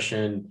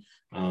 depression,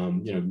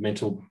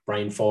 mental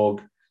brain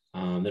fog.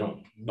 They're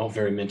not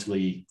very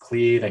mentally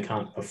clear. They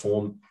can't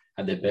perform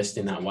at their best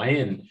in that way.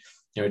 And,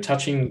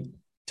 touching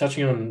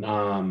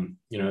on,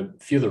 a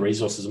few of the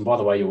resources, and by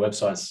the way, your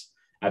website's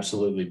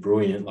absolutely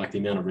brilliant. Like the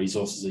amount of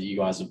resources that you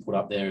guys have put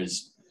up there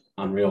is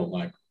unreal,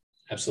 like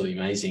absolutely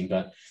amazing.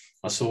 But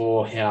I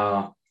saw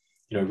how,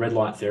 red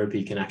light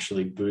therapy can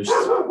actually boost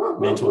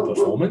mental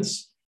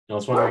performance. And I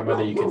was wondering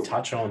whether you could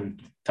touch on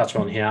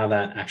how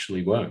that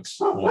actually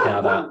works, or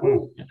how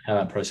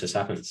that process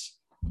happens.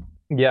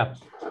 Yeah.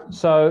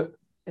 So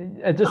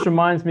it just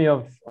reminds me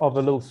of a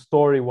little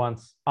story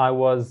once. I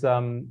was,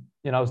 I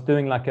was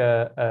doing like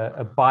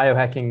a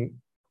biohacking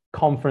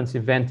conference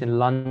event in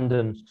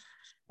London,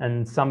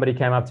 and somebody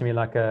came up to me,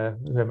 like I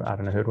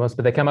don't know who it was,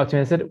 but they came up to me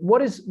and said,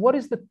 what is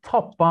the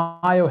top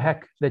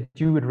biohack that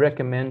you would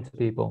recommend to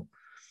people?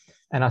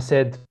 And I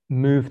said,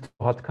 move to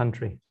a hot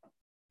country.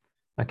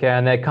 Okay.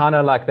 And they kind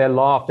of like, they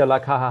laughed. They're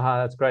like, ha, ha, ha,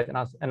 that's great. And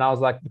I was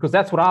like, because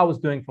that's what I was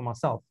doing for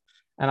myself.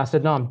 And I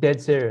said, no, I'm dead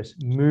serious.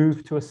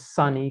 Move to a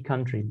sunny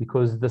country,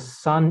 because the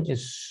sun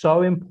is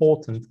so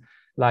important.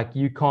 Like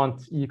you can't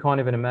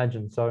even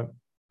imagine. So,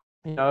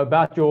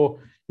 about your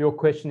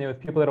question there with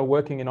people that are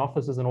working in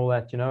offices and all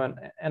that,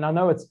 and I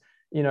know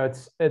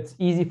it's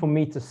easy for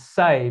me to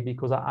say,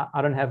 because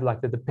I don't have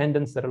like the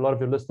dependence that a lot of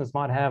your listeners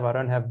might have. I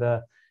don't have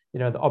the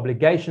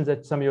obligations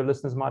that some of your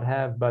listeners might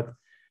have. But,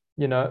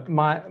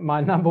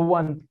 my number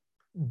one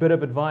bit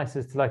of advice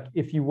is to, like,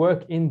 if you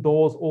work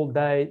indoors all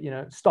day,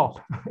 stop.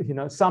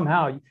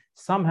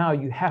 Somehow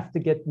you have to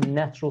get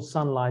natural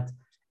sunlight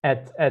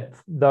at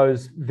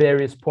those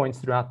various points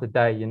throughout the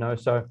day.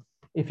 So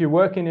if you're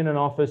working in an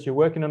office, you're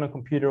working on a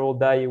computer all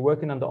day, you're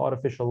working under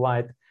artificial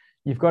light,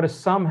 you've got to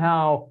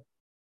somehow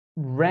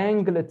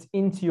wrangle it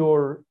into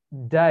your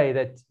day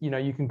that,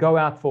 you can go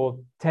out for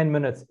 10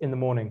 minutes in the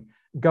morning,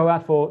 go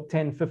out for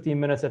 10, 15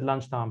 minutes at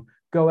lunchtime,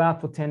 go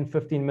out for 10,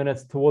 15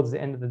 minutes towards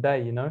the end of the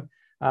day,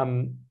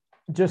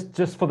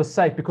 just for the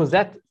sake, because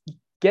that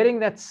getting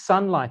that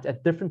sunlight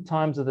at different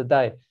times of the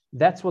day,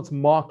 that's what's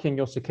marking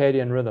your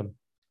circadian rhythm.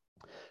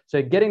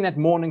 So getting that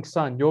morning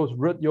sun,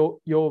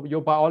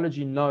 your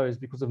biology knows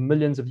because of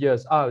millions of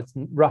years, it's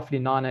roughly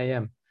 9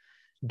 a.m.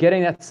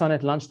 Getting that sun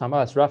at lunchtime,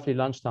 it's roughly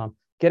lunchtime.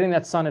 Getting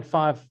that sun at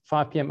 5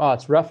 p.m.,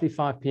 it's roughly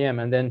 5 p.m.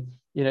 And then,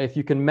 if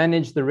you can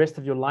manage the rest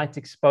of your light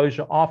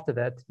exposure after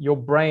that, your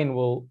brain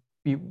will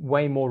be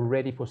way more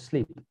ready for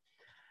sleep.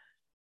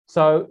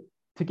 So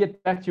to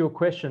get back to your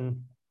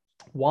question,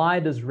 why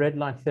does red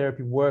light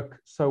therapy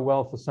work so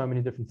well for so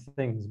many different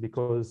things?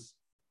 Because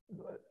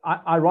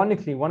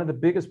ironically, one of the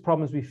biggest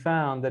problems we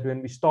found that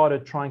when we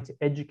started trying to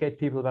educate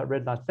people about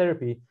red light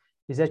therapy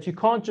is that you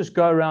can't just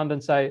go around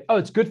and say,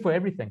 it's good for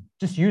everything.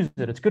 Just use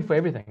it. It's good for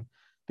everything.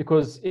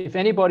 Because if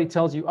anybody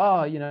tells you,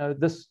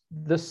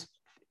 this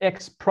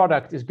X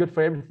product is good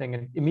for everything,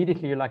 and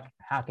immediately you're like,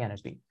 how can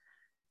it be?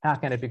 How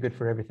can it be good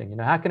for everything?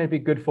 How can it be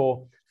good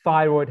for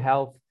thyroid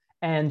health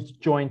and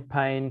joint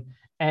pain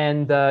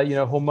and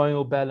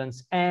hormonal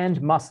balance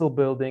and muscle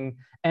building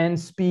and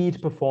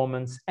speed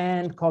performance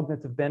and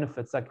cognitive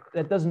benefits? Like,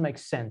 that doesn't make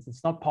sense.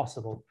 It's not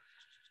possible.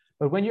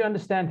 But when you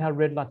understand how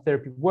red light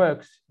therapy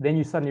works, then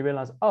you suddenly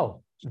realize,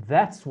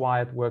 that's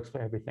why it works for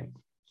everything.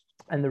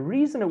 And the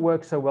reason it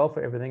works so well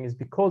for everything is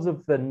because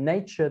of the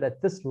nature that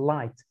this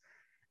light,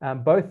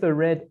 both the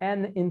red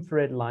and the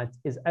infrared light,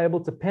 is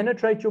able to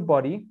penetrate your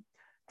body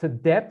to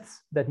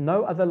depths that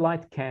no other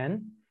light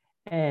can,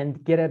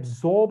 and get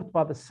absorbed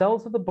by the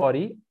cells of the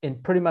body in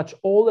pretty much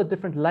all the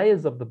different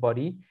layers of the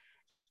body.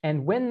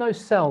 And when those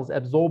cells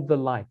absorb the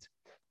light,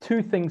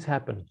 two things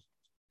happen.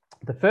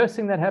 The first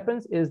thing that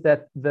happens is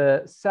that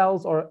the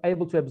cells are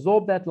able to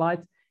absorb that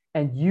light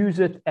and use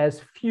it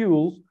as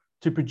fuel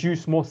to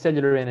produce more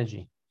cellular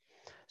energy.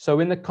 So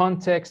in the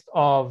context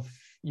of,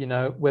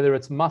 whether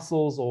it's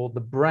muscles or the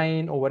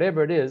brain or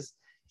whatever it is,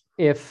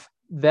 if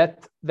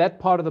that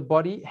part of the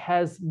body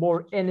has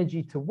more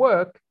energy to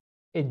work,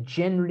 it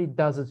generally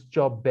does its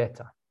job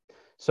better.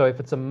 So if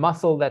it's a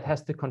muscle that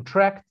has to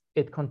contract,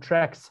 it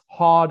contracts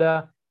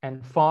harder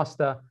and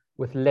faster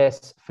with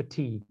less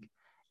fatigue.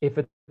 If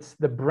it's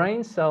the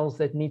brain cells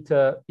that need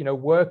to,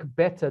 work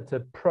better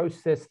to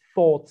process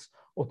thoughts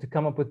or to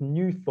come up with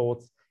new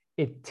thoughts,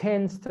 it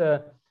tends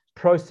to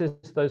process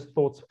those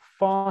thoughts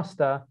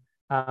faster,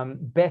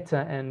 better,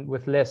 and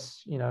with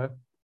less,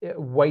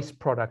 waste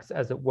products,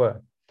 as it were.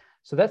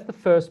 So that's the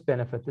first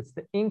benefit. It's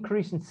the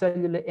increase in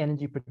cellular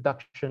energy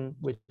production,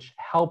 which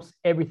helps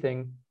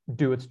everything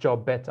do its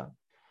job better.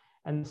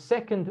 And the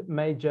second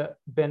major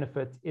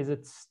benefit is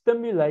it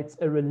stimulates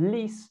a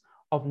release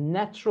of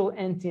natural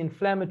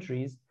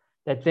anti-inflammatories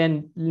that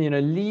then,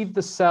 leave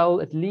the cell,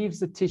 it leaves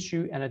the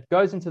tissue, and it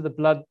goes into the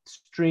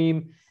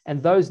bloodstream.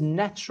 And those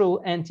natural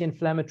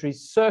anti-inflammatories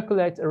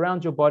circulate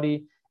around your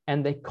body,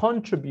 and they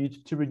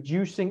contribute to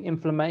reducing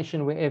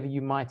inflammation wherever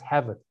you might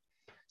have it.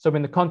 So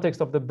in the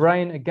context of the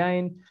brain,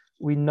 again,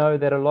 we know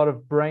that a lot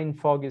of brain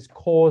fog is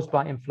caused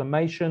by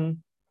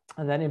inflammation,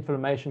 and that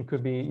inflammation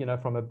could be,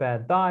 from a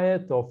bad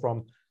diet or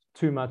from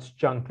too much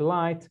junk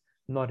light,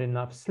 not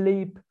enough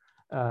sleep,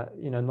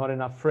 not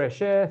enough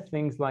fresh air,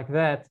 things like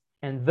that.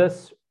 And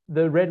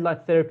the red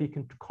light therapy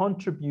can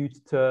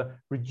contribute to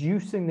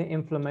reducing the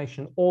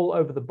inflammation all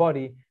over the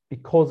body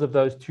because of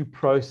those two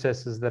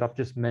processes that I've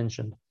just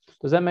mentioned.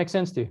 Does that make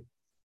sense to you?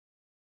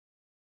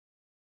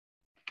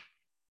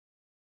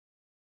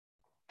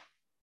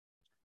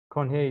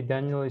 Can't hear you,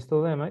 Daniel. Are you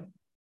still there, mate?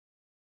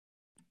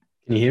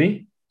 Can you hear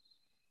me?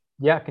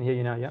 Yeah, I can hear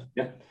you now. Yeah.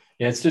 Yeah.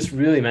 It's just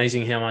really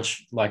amazing how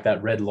much like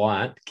that red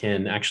light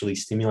can actually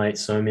stimulate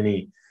so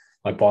many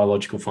like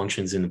biological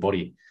functions in the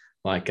body.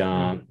 Like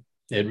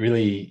it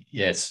really,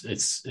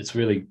 it's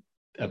really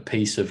a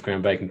piece of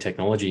groundbreaking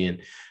technology.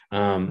 And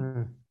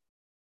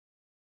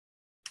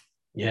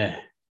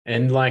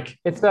and like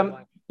it's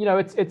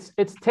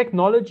it's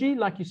technology,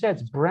 like you said,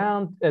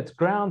 it's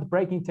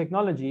groundbreaking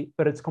technology,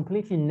 but it's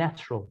completely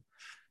natural.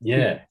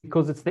 Yeah,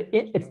 because it's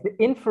the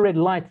infrared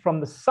light from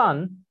the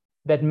sun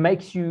that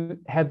makes you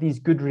have these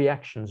good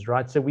reactions,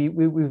 right? So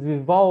we've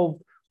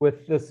evolved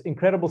with this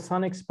incredible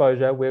sun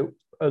exposure where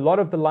a lot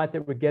of the light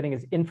that we're getting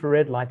is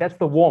infrared light. That's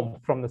the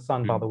warmth from the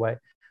sun, by the way.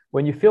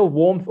 When you feel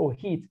warmth or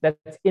heat,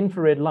 that's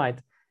infrared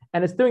light.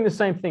 And it's doing the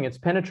same thing. It's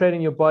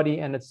penetrating your body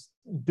and it's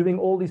doing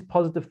all these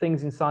positive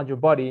things inside your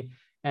body.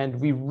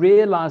 And we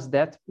realize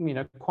that,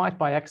 quite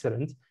by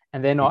accident,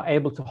 and then are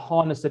able to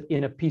harness it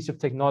in a piece of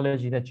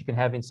technology that you can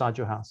have inside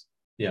your house.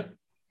 Yeah,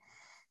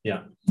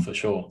 for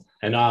sure.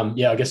 And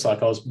I guess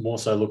like I was more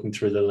so looking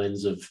through the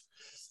lens of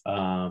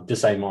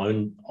just say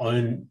my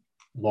own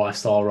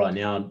lifestyle right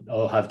now.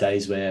 I'll have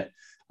days where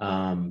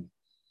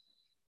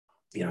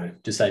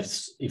just say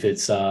if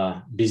it's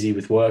busy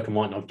with work, I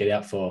might not get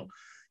out for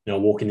a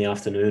walk in the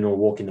afternoon or a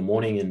walk in the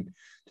morning, and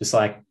just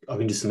like I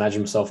can just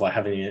imagine myself like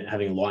having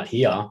a light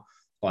here,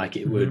 like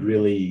it would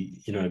really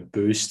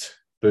boost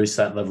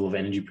that level of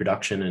energy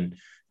production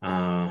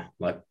and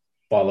like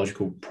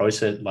biological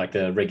process, like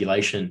the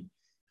regulation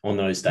on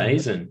those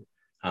days. And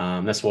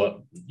That's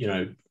what,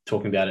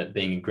 talking about it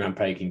being a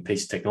groundbreaking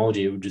piece of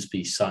technology, it would just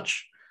be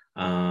such,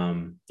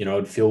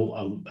 it'd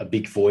fill a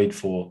big void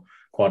for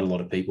quite a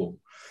lot of people.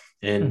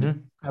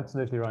 And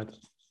absolutely right.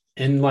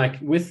 And like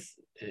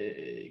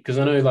because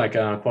I know like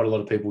quite a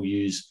lot of people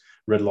use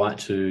red light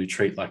to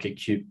treat like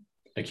acute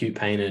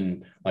pain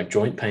and like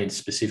joint pain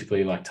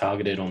specifically, like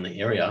targeted on the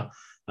area.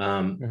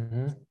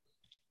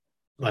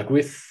 Like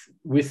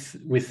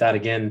with that,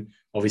 again,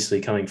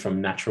 obviously coming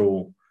from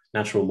natural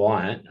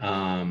light,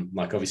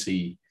 like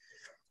obviously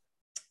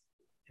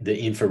the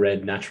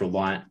infrared natural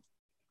light,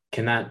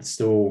 can that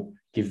still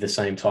give the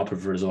same type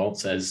of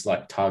results as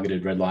like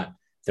targeted red light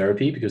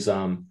therapy? Because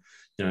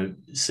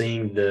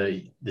seeing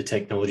the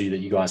technology that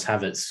you guys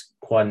have, it's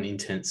quite an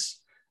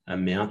intense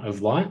amount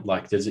of light.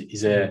 Like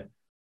is there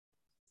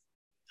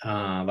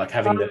like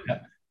having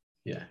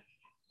yeah.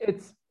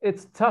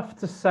 It's tough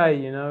to say,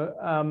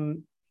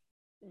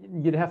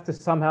 you'd have to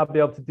somehow be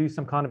able to do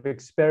some kind of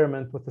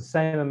experiment with the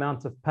same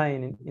amount of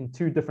pain in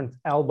two different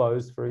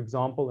elbows, for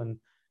example, and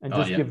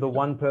just give the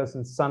one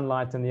person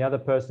sunlight and the other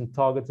person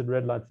targeted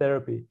red light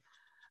therapy.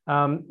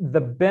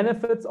 The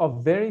benefits are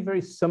very,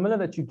 very similar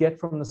that you get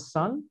from the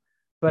sun,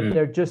 but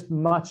they're just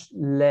much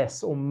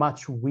less or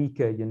much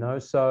weaker,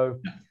 So,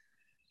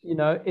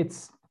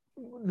 it's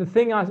the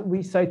thing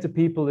we say to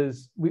people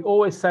is we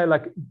always say,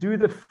 like, do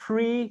the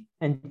free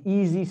and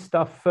easy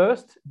stuff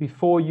first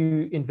before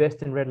you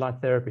invest in red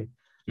light therapy.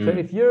 So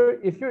if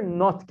you're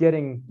not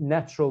getting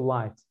natural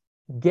light,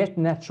 get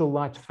natural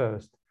light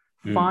first.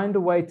 Find a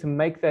way to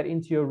make that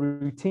into your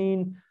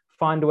routine.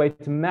 Find a way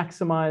to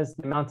maximize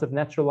the amount of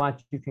natural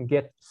light you can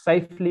get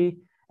safely.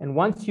 And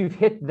once you've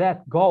hit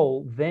that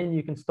goal, then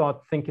you can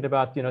start thinking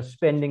about,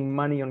 spending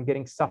money on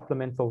getting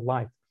supplemental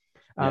light.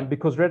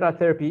 Because red light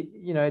therapy,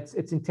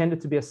 it's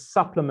intended to be a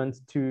supplement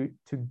to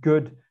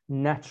good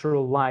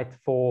natural light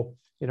for,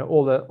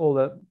 all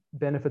the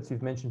benefits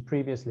you've mentioned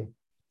previously.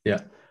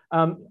 Yeah.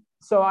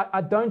 So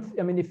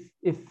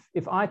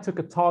if I took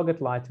a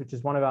target light, which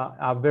is one of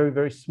our very,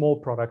 very small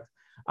product,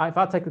 if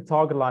I take the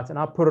target light and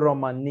I put it on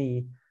my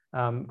knee,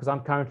 because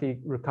I'm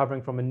currently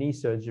recovering from a knee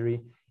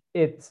surgery,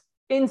 it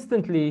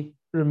instantly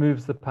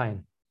removes the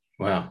pain.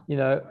 Wow.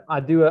 I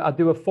do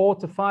a 4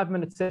 to 5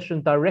 minute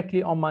session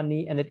directly on my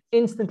knee, and it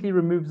instantly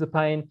removes the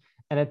pain.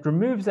 And it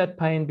removes that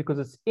pain because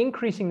it's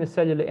increasing the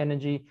cellular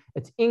energy,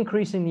 it's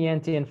increasing the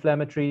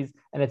anti-inflammatories,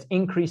 and it's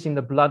increasing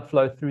the blood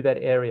flow through that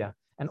area.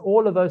 And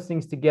all of those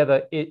things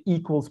together, it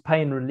equals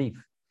pain relief,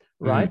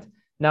 right?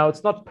 Now,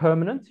 it's not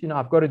permanent.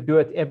 I've got to do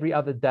it every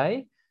other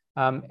day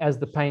as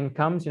the pain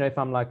comes. If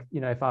I'm like,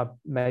 if I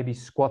maybe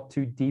squat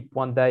too deep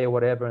one day or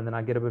whatever, and then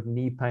I get a bit of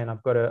knee pain,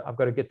 I've got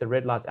to get the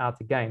red light out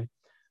again.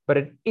 But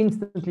it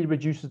instantly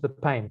reduces the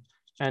pain.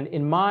 And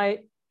in my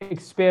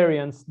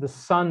experience, the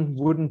sun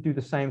wouldn't do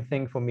the same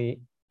thing for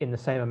me in the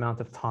same amount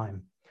of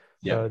time.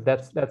 So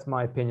that's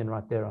my opinion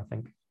right there, I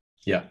think.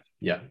 Yeah,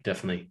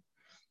 definitely.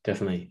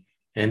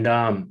 And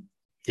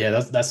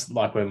that's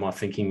like where my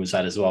thinking was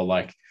at as well.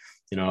 Like,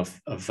 of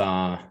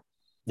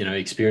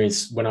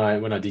experience when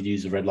I did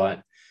use the red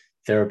light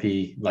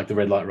therapy, like the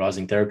red light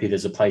rising therapy.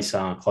 There's a place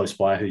close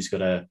by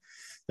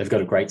they've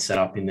got a great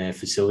setup in their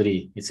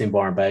facility. It's in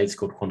Byron Bay. It's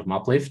called Quantum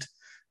Uplift.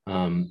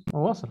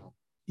 Awesome.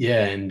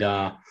 Yeah, and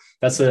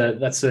that's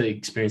the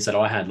experience that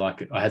I had.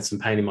 Like, I had some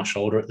pain in my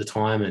shoulder at the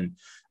time, and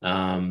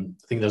I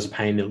think there was a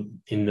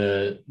pain in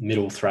the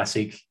middle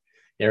thoracic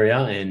area.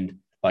 And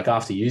like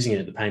after using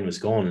it, the pain was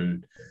gone,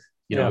 and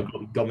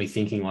it got me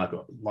thinking like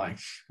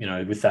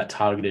with that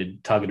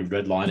targeted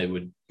red light, it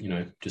would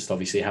just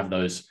obviously have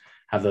those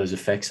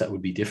effects that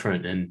would be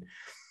different. And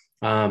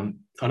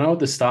I know at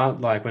the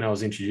start, like when I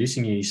was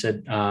introducing you, you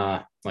said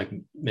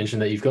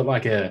mentioned that you've got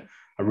like a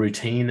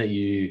routine that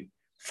you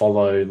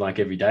follow like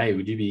every day.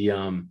 Would you be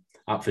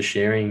up for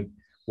sharing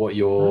what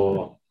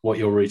your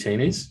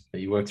routine is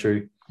that you work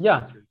through?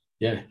 Yeah,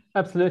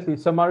 absolutely.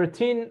 So my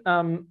routine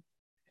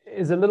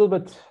is a little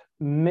bit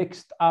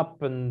mixed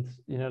up and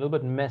a little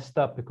bit messed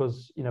up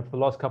because for the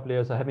last couple of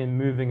years I have been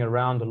moving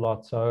around a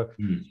lot, so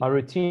my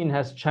routine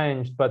has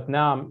changed. But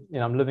now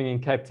I'm living in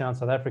Cape Town,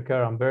 South Africa.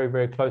 I'm very,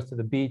 very close to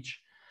the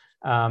beach,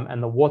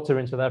 and the water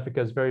in South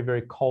Africa is very,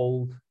 very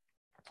cold.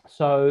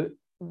 So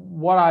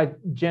what I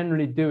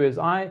generally do is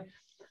a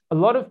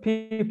lot of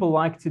people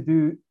like to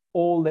do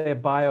all their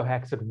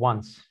biohacks at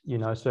once.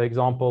 So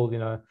example,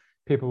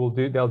 people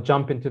they'll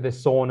jump into their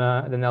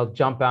sauna, and then they'll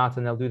jump out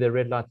and they'll do their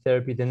red light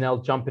therapy. Then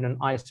they'll jump in an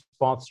ice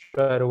bath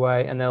straight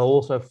away, and they'll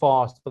also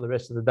fast for the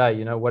rest of the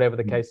day, whatever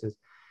the case is.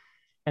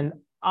 And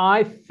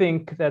I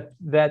think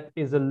that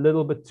is a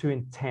little bit too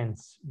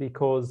intense,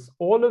 because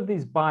all of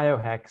these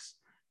biohacks,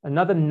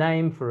 another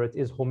name for it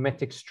is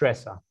hormetic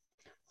stressor.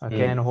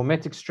 Okay. And a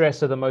hormetic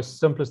stressor, the most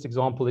simplest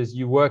example is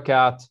you work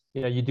out,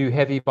 you do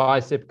heavy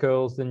bicep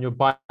curls, then your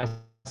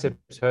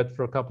biceps hurt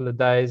for a couple of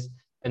days,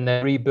 and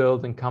they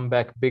rebuild and come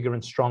back bigger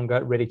and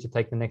stronger, ready to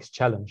take the next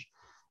challenge.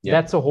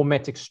 That's a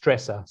hormetic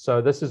stressor. So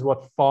this is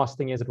what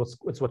fasting is.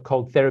 It's what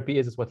cold therapy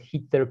is. It's what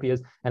heat therapy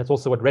is. And it's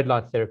also what red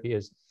light therapy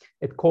is.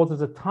 It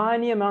causes a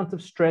tiny amount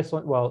of stress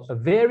a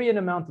varying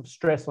amount of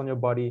stress on your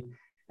body.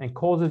 and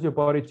causes your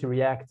body to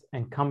react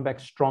and come back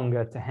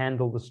stronger to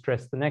handle the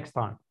stress the next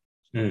time.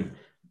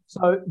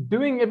 So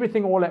doing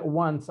everything all at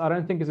once, I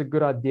don't think is a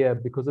good idea,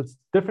 because it's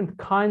different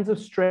kinds of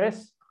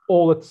stress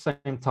all at the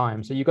same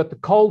time. So you got the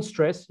cold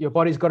stress, your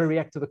body's got to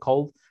react to the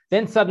cold.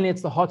 Then suddenly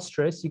it's the hot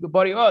stress. Your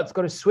body, it's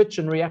got to switch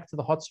and react to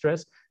the hot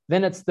stress.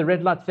 Then it's the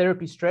red light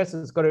therapy stress.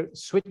 It's got to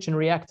switch and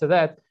react to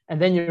that.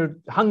 And then you're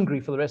hungry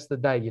for the rest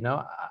of the day, you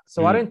know?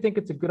 So I don't think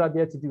it's a good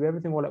idea to do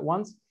everything all at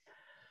once.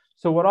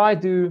 So what I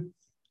do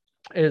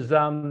is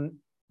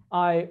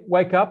I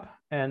wake up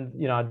and,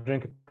 you know, I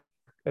drink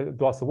a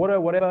glass of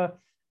water, whatever.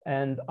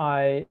 And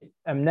I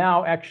am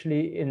now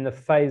actually in the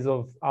phase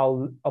of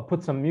I'll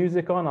put some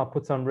music on. I'll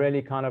put some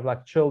really kind of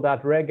like chilled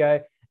out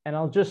reggae, and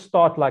I'll just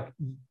start like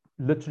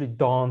literally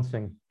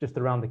dancing just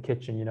around the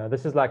kitchen. You know,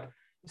 this is like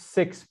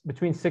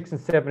between 6 and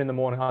 7 in the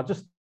morning. I'll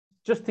just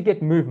to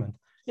get movement,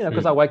 you know,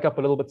 because I wake up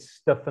a little bit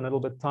stiff and a little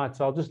bit tight.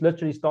 So I'll just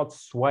literally start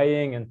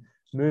swaying and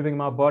moving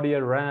my body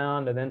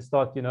around, and then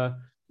start, you know,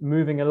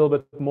 moving a little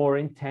bit more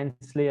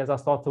intensely. As I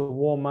start to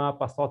warm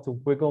up, I start to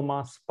wiggle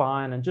my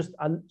spine, and just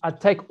I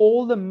take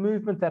all the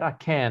movement that I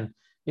can.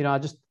 You know,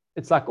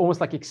 it's like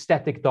almost like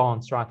ecstatic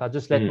dance, right? I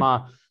just let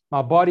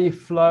my body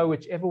flow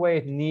whichever way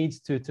it needs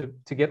to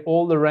get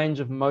all the range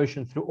of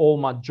motion through all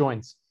my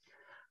joints.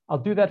 I'll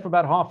do that for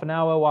about half an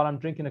hour while I'm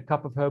drinking a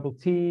cup of herbal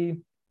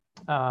tea.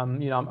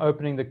 You know, I'm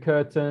opening the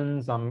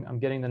curtains. I'm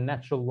getting the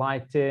natural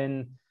light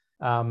in.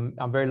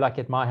 I'm very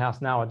lucky at my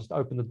house now. I just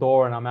open the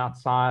door and I'm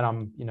outside.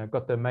 I'm, you know,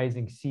 got the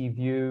amazing sea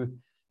view,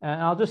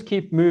 and I'll just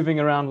keep moving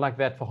around like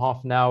that for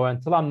half an hour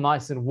until I'm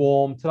nice and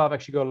warm, till I've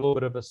actually got a little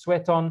bit of a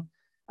sweat on.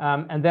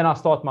 And then I'll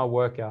start my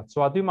workout.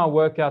 So I do my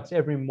workouts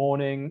every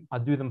morning. I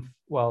do them,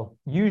 well,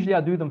 usually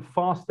I do them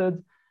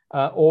fasted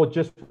or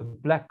just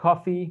with black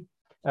coffee.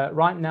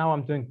 Right now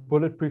I'm doing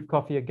bulletproof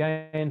coffee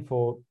again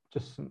for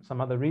just some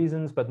other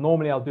reasons, but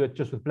normally I'll do it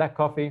just with black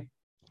coffee,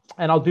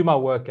 and I'll do my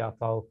workout.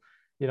 I'll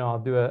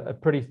do a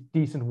pretty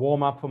decent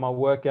warm up for my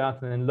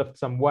workout, and then lift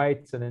some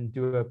weights, and then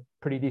do a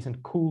pretty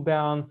decent cool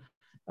down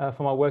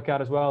for my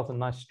workout as well. Some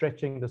nice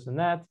stretching, this and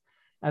that.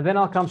 And then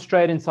I'll come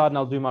straight inside and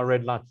I'll do my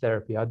red light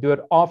therapy. I do it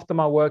after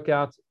my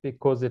workout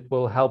because it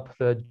will help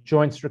the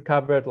joints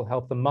recover. It will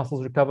help the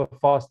muscles recover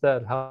faster.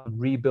 It'll help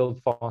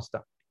rebuild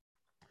faster.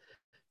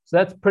 So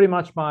that's pretty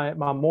much my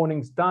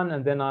morning's done.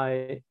 And then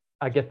I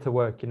get to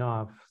work, you know,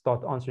 I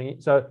start answering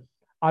it. So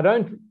I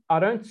don't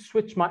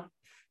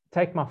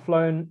take my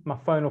phone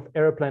off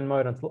airplane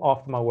mode until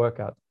after my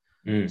workout.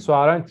 So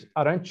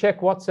I don't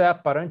check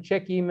WhatsApp. I don't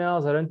check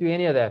emails. I don't do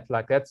any of that.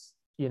 Like, that's,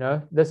 you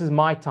know, this is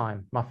my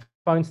time. My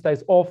phone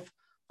stays off.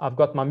 I've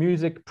got my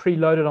music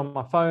preloaded on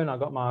my phone. I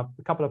got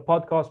a couple of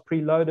podcasts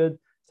preloaded,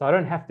 so I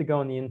don't have to go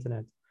on the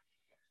internet.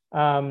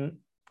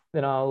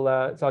 Then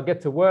I'll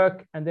get to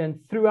work, and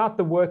then throughout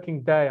the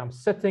working day, I'm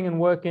sitting and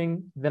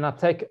working. Then I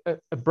take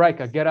a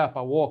break. I get up,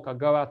 I walk, I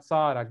go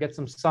outside, I get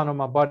some sun on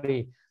my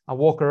body. I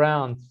walk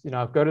around, you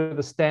know, I go to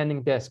the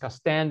standing desk. I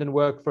stand and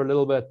work for a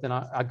little bit. Then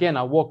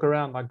I walk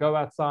around, I go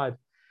outside.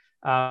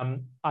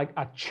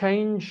 I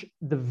change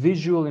the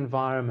visual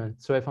environment.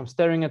 So if I'm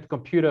staring at the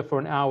computer for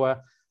an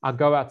hour, I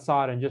go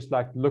outside and just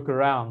like look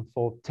around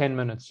for 10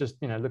 minutes, just,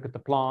 you know, look at the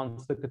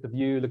plants, look at the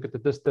view, look at the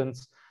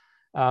distance,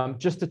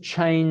 just to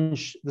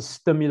change the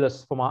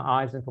stimulus for my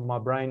eyes and for my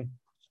brain.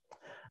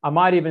 I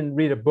might even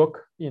read a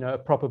book, you know, a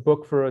proper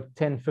book for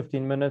 10,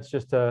 15 minutes,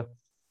 just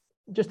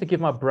to give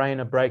my brain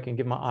a break and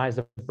give my eyes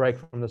a break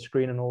from the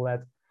screen and all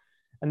that.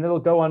 And it'll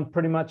go on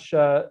pretty much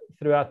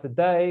throughout the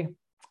day.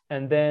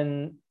 And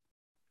then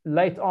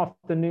late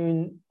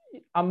afternoon,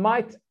 I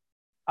might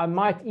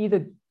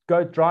either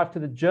go drive to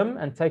the gym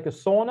and take a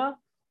sauna,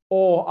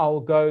 or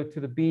I'll go to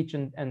the beach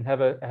and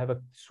have a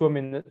swim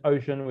in the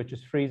ocean, which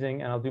is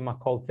freezing, and I'll do my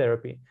cold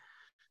therapy.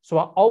 So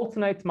I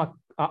alternate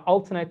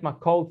my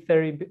cold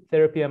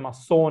therapy and my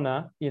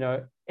sauna, you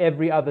know,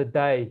 every other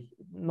day.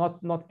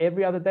 Not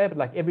every other day, but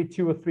like every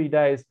 2 or 3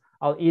 days,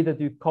 I'll either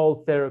do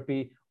cold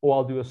therapy or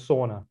I'll do a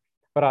sauna.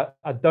 But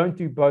I don't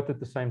do both at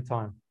the same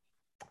time.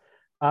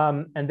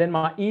 And then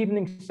my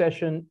evening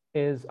session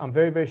is, I'm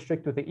very, very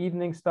strict with the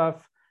evening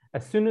stuff.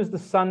 As soon as the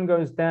sun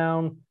goes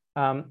down,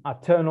 I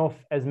turn off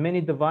as many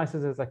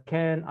devices as I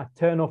can. I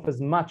turn off as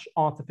much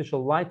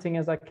artificial lighting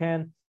as I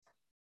can.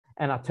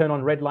 And I turn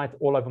on red light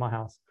all over my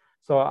house.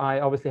 So I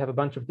obviously have a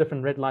bunch of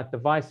different red light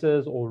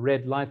devices or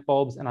red light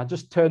bulbs, and I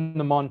just turn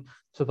them on.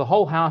 So the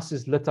whole house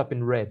is lit up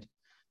in red,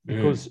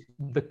 because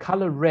the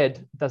color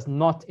red does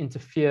not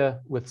interfere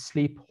with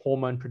sleep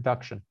hormone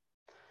production.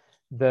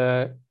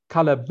 The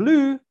color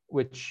blue,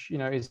 which, you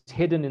know, is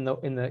hidden in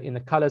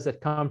the colors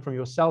that come from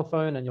your cell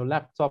phone and your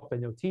laptop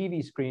and your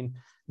TV screen,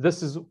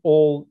 this is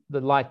all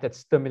the light that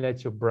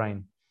stimulates your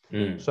brain.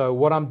 So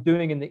what I'm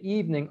doing in the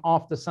evening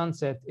after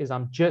sunset is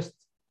I'm just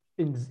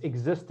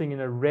existing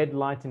in a red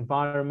light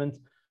environment.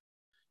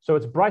 So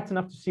it's bright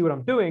enough to see what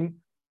I'm doing,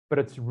 but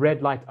it's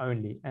red light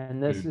only.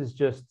 And this is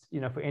just, you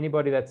know, for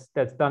anybody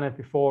that's done it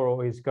before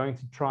or is going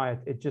to try it,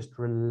 it just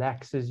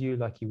relaxes you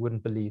like you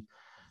wouldn't believe.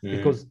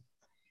 Because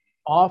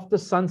after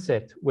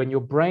sunset, when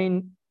your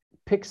brain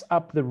picks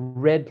up the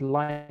red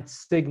light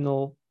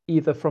signal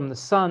either from the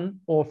sun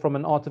or from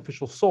an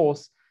artificial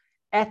source,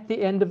 at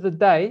the end of the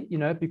day,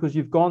 because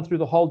you've gone through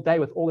the whole day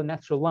with all the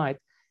natural light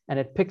and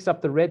it picks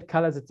up the red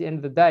colors at the end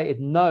of the day, it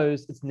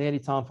knows it's nearly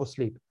time for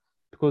sleep.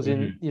 Because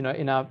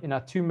in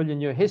our 2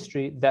 million year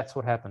history, that's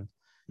what happened.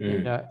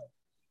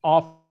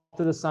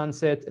 After the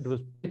sunset, it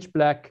was pitch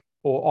black,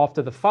 or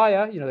after the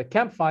fire, the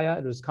campfire,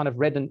 it was kind of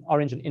red and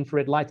orange and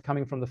infrared light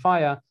coming from the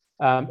fire.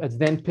 It's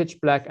then pitch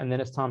black, and then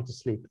it's time to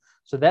sleep.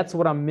 So that's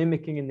what I'm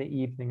mimicking in the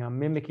evening. I'm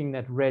mimicking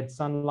that red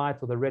sunlight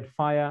or the red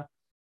fire.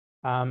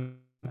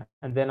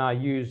 And then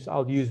I'll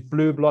use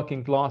blue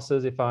blocking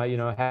glasses if I,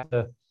 have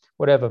to,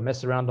 whatever,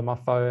 mess around on my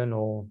phone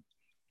or,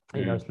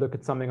 look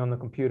at something on the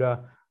computer.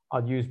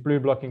 I'll use blue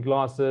blocking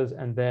glasses,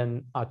 and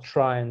then I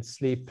try and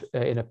sleep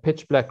in a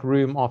pitch black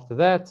room after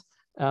that.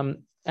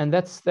 And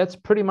that's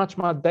pretty much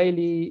my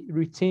daily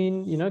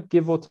routine,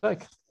 give or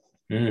take.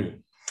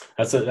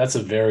 That's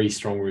a very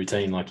strong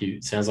routine.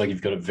 It sounds like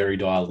you've got it very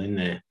dialed in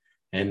there.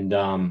 And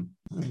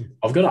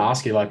I've got to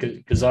ask you,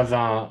 because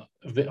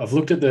I've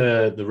looked at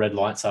the red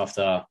lights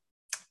after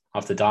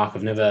dark.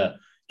 I've never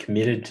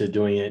committed to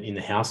doing it in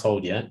the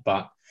household yet,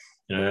 but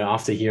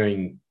after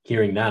hearing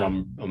that,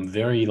 I'm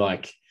very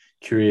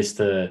curious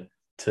to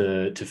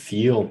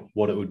feel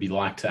what it would be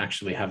like to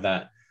actually have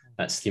that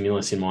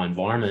stimulus in my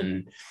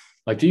environment.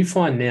 And do you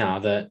find now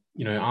that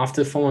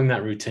after following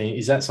that routine,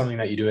 is that something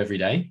that you do every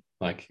day?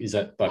 Is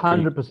that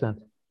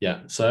 100%? Yeah.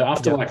 So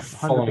after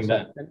following 100%.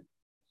 That.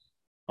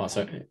 Oh,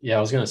 so yeah,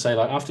 I was going to say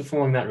after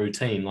following that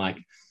routine,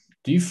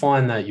 do you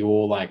find that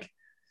you're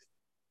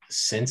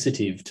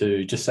sensitive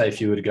to, just say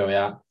if you were to go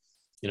out,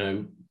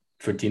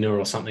 for dinner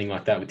or something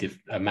like that with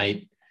a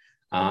mate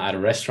at a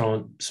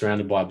restaurant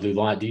surrounded by blue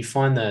light, do you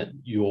find that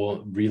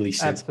you're really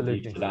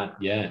sensitive to that?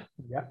 Yeah.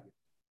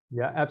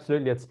 Yeah,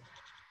 absolutely.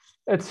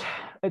 It's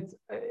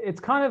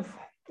kind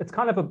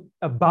of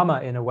a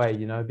bummer in a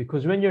way,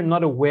 because when you're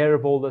not aware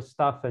of all this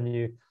stuff and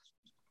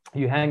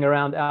you hang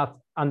around out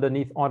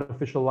underneath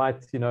artificial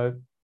lights,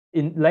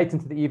 late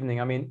into the evening.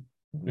 I mean,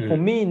 for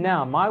me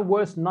now, my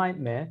worst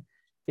nightmare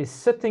is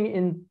sitting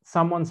in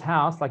someone's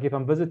house, if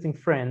I'm visiting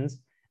friends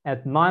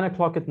at 9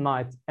 o'clock at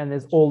night and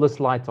there's all this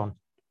light on.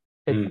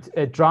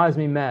 It drives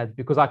me mad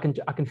because I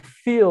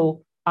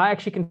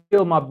actually can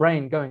feel my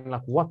brain going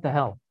what the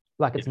hell?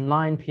 It's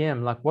 9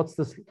 p.m. What's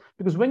this?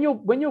 Because when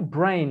your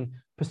brain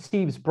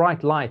perceives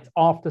bright light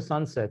after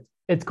sunset,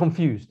 it's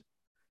confused.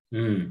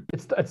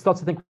 It starts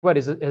to think, what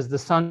is it? Has the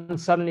sun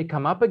suddenly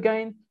come up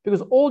again?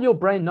 Because all your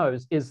brain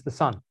knows is the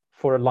sun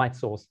for a light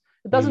source.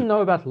 It doesn't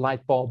know about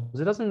light bulbs.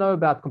 It doesn't know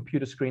about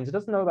computer screens. It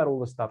doesn't know about all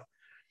this stuff.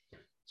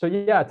 So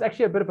yeah, it's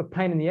actually a bit of a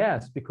pain in the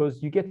ass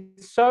because you get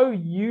so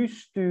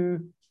used to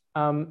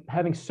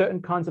having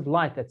certain kinds of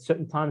light at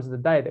certain times of the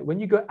day that when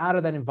you go out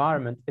of that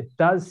environment, it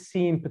does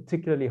seem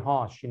particularly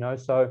harsh,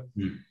 So,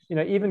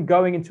 even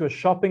going into a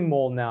shopping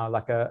mall now,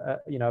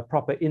 a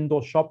proper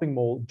indoor shopping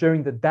mall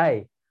during the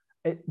day,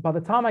 by the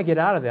time I get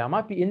out of there, I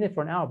might be in there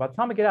for an hour. By the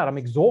time I get out, I'm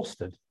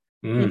exhausted,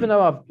 even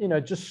though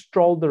I've, just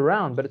strolled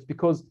around. But it's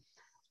because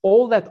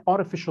all that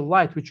artificial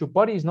light, which your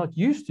body is not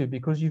used to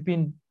because you've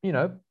been,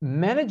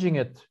 managing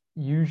it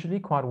usually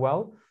quite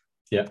well.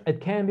 Yeah.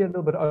 It can be a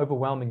little bit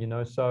overwhelming,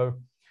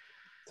 So,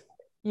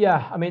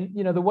 yeah, I mean,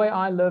 the way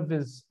I live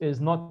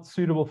is not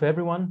suitable for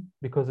everyone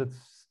because it's,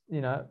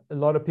 a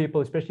lot of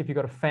people, especially if you've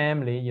got a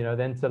family,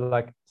 then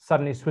to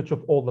suddenly switch off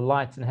all the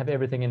lights and have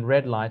everything in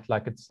red light,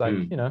 it's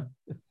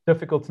it's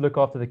difficult to look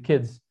after the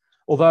kids.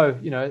 Although,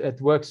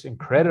 it works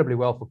incredibly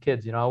well for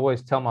kids. I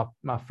always tell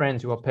my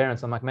friends who are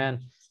parents, I'm like, man,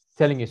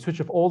 telling you,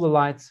 switch off all the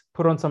lights,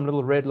 put on some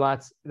little red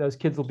lights. Those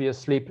kids will be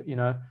asleep,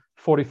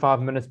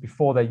 45 minutes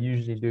before they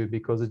usually do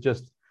because it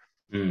just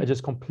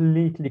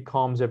completely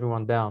calms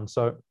everyone down.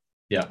 So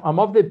yeah, I'm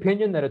of the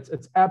opinion that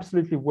it's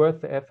absolutely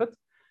worth the effort.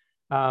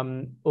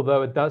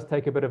 Although it does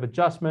take a bit of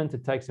adjustment,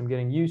 it takes some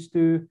getting used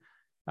to.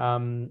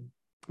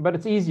 But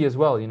it's easy as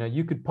well.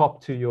 You could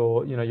pop to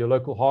your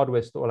local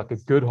hardware store, a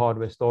good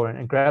hardware store,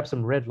 and grab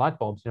some red light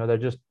bulbs. They're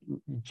just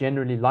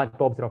generally light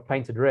bulbs that are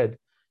painted red,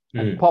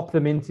 and pop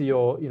them into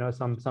your,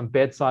 some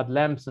bedside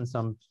lamps and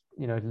some,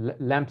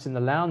 lamps in the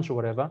lounge or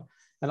whatever.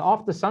 And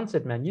after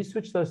sunset, man, you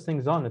switch those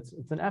things on. It's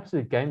an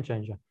absolute game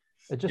changer.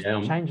 It just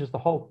changes the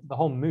whole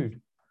mood.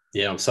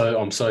 Yeah,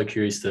 I'm so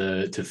curious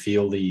to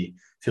feel the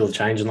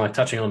change and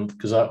touching on,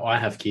 because I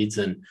have kids,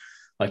 and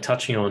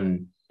touching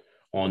on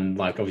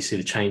obviously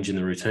the change in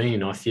the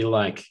routine. I feel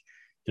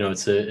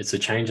it's a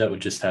change that would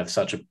just have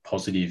such a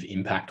positive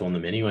impact on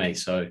them anyway.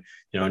 So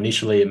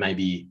initially it may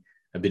be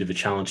a bit of a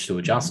challenge to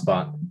adjust,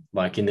 but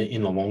in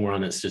the long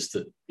run, it's just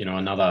that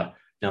another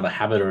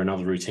habit or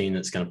another routine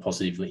that's going to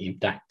positively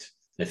impact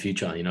their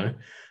future.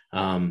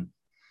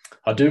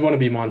 I do want to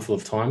be mindful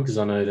of time because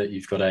I know that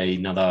you've got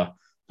another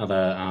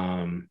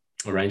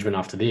arrangement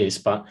after this,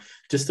 but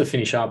just to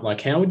finish up,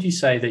 how would you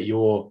say that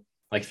you're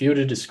if you were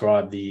to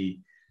describe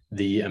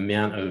the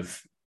amount of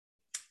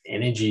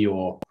energy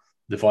or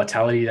the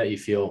vitality that you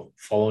feel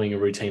following a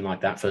routine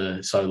like that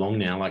for so long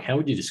now, how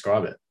would you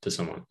describe it to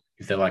someone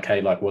if they're like,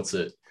 hey, what's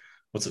it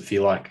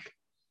feel like,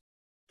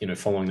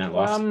 following that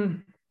life?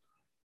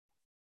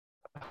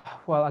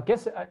 Well, I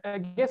guess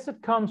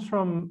it comes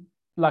from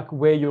like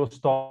where your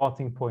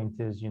starting point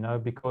is,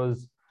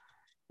 because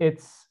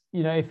it's,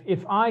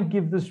 if I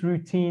give this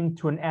routine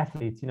to an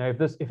athlete,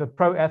 if a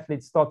pro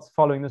athlete starts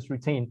following this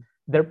routine,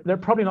 they're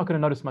probably not going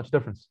to notice much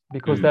difference,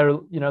 because they're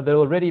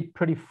already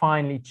pretty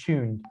finely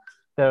tuned.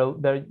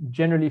 They're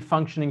generally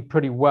functioning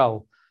pretty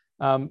well.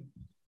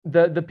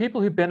 The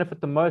people who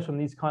benefit the most from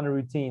these kind of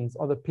routines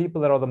are the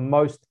people that are the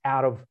most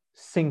out of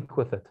sync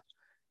with it.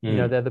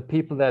 They're the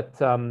people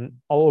that are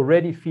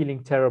already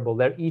feeling terrible.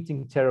 They're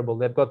eating terrible.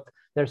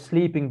 They're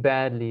sleeping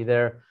badly.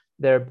 They're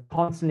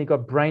constantly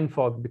got brain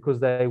fog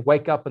because they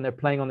wake up and they're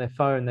playing on their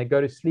phone. They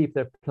go to sleep,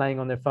 they're playing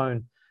on their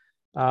phone.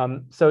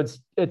 So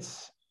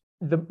it's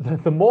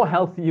the more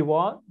healthy you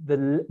are,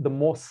 the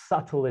more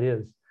subtle it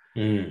is.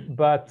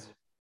 But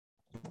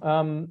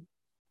also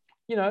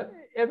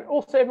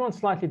everyone's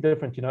slightly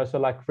different. So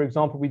like, for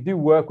example, we do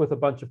work with a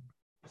bunch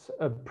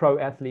of pro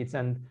athletes,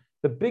 and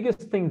the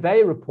biggest thing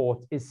they report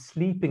is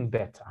sleeping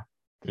better.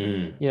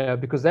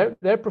 Because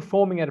they're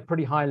performing at a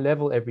pretty high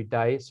level every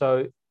day.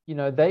 So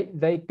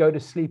they go to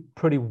sleep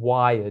pretty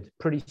wired,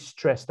 pretty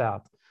stressed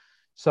out.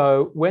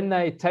 So when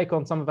they take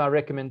on some of our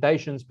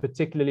recommendations,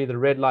 particularly the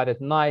red light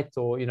at night,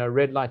 or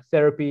red light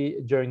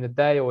therapy during the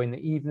day or in the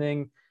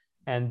evening,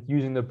 and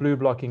using the blue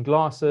blocking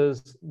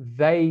glasses,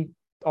 they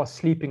are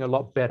sleeping a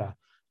lot better,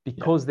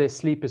 because their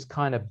sleep is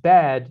kind of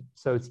bad.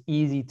 So it's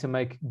easy to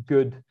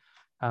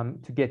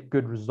get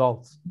good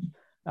results.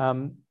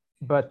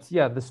 But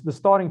yeah, the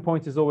starting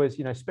point is always,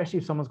 especially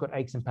if someone's got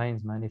aches and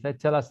pains, man. If they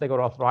tell us they got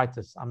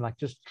arthritis, I'm like,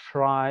 just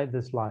try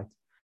this light.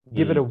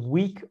 Give it a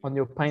week on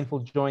your painful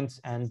joints,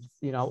 and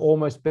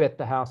almost bet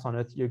the house on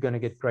it. You're going to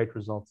get great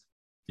results.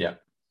 Yeah,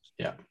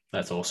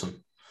 that's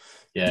awesome.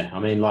 Yeah, I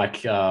mean,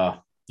 like, I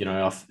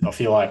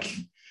feel like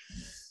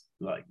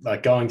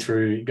going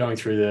through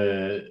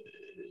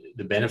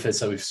the benefits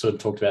that we've sort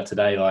of talked about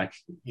today, like,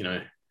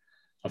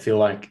 I feel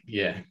like,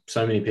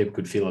 so many people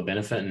could feel a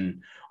benefit.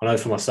 And I know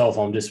for myself,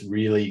 I'm just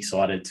really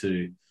excited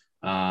to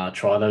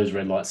try those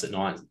red lights at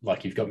night.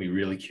 Like, you've got me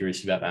really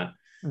curious about that.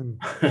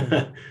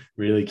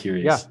 Really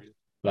curious. Yeah.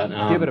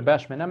 But give it a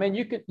bash, man. I mean,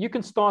 you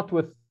can start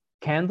with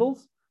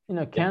candles.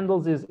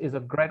 Candles is a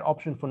great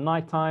option for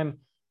nighttime.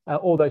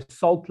 All those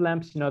salt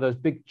lamps, those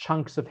big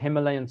chunks of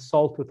Himalayan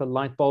salt with a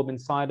light bulb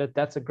inside it.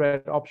 That's a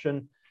great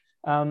option.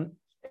 And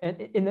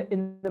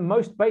in the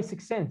most basic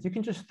sense, you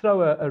can just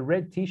throw a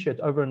red t-shirt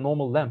over a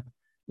normal lamp,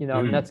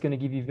 and that's going to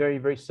give you very,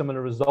 very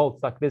similar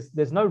results. Like,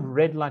 there's no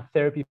red light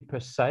therapy per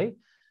se,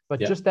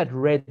 but just that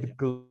red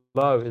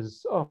glow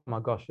is, oh my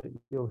gosh,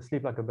 you'll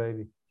sleep like a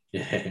baby.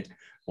 Yeah,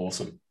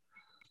 awesome.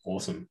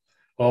 Well,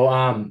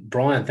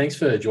 Brian, thanks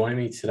for joining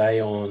me today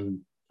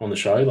on the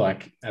show.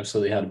 Like,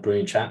 absolutely had a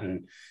brilliant chat,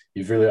 and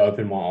you've really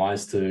opened my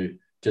eyes to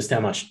just how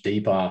much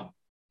deeper,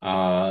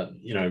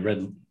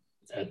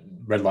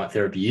 red light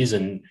therapy is,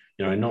 and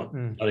not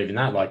even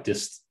that, like,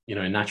 just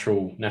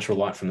natural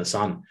light from the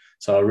sun.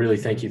 So I really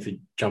thank you for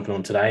jumping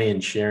on today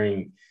and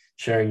sharing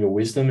your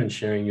wisdom and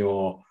sharing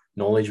your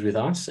knowledge with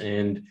us.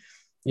 And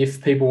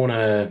if people want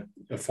to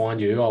find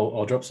you,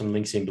 I'll drop some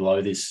links in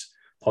below this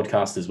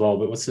podcast as well.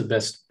 But what's the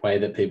best way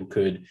that people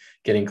could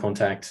get in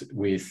contact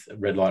with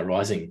Red Light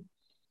Rising?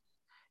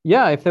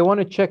 Yeah, if they want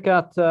to check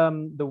out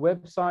the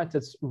website,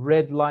 it's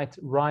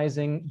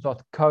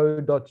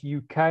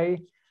redlightrising.co.uk.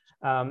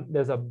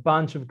 There's a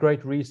bunch of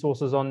great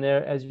resources on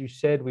there. As you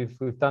said, we've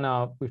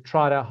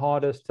tried our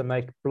hardest to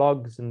make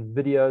blogs and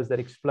videos that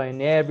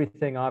explain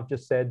everything I've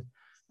just said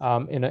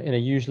in a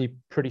usually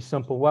pretty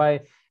simple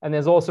way. And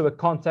there's also a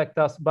contact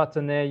us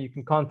button there. You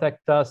can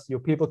contact us. Your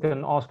people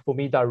can ask for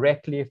me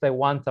directly if they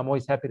want. I'm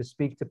always happy to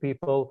speak to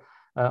people.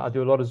 I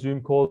do a lot of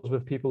Zoom calls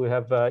with people who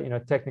have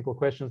technical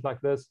questions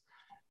like this.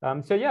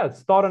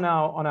 Start on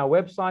our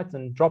website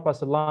and drop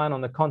us a line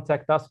on the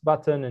contact us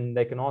button, and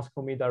they can ask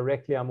for me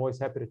directly. I'm always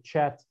happy to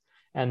chat.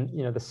 And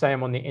the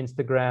same on the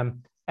Instagram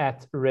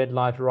at Red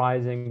Light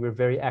Rising. We're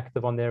very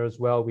active on there as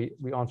well. We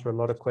answer a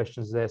lot of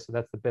questions there, so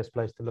that's the best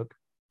place to look.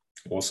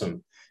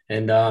 Awesome.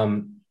 And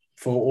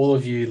for all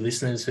of you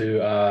listeners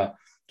who are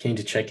keen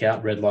to check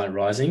out Red Light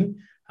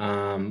Rising,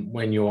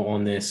 when you're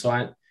on their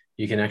site,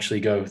 you can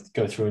actually go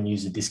through and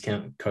use the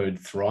discount code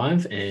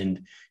THRIVE, and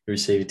you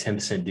receive a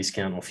 10%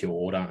 discount off your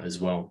order as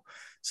well.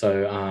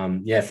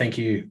 So thank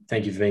you for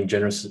being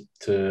generous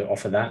to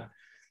offer that,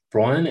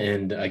 Brian.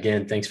 And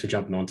again, thanks for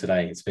jumping on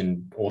today. It's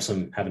been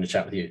awesome having a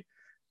chat with you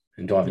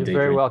and diving deeper.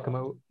 You're very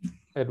welcome.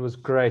 It was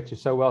great. You're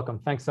so welcome.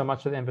 Thanks so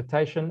much for the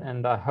invitation,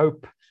 and I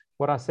hope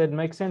what I said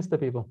makes sense to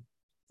people.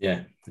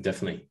 Yeah,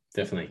 definitely.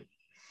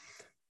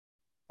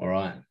 All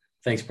right.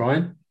 Thanks,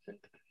 Brian.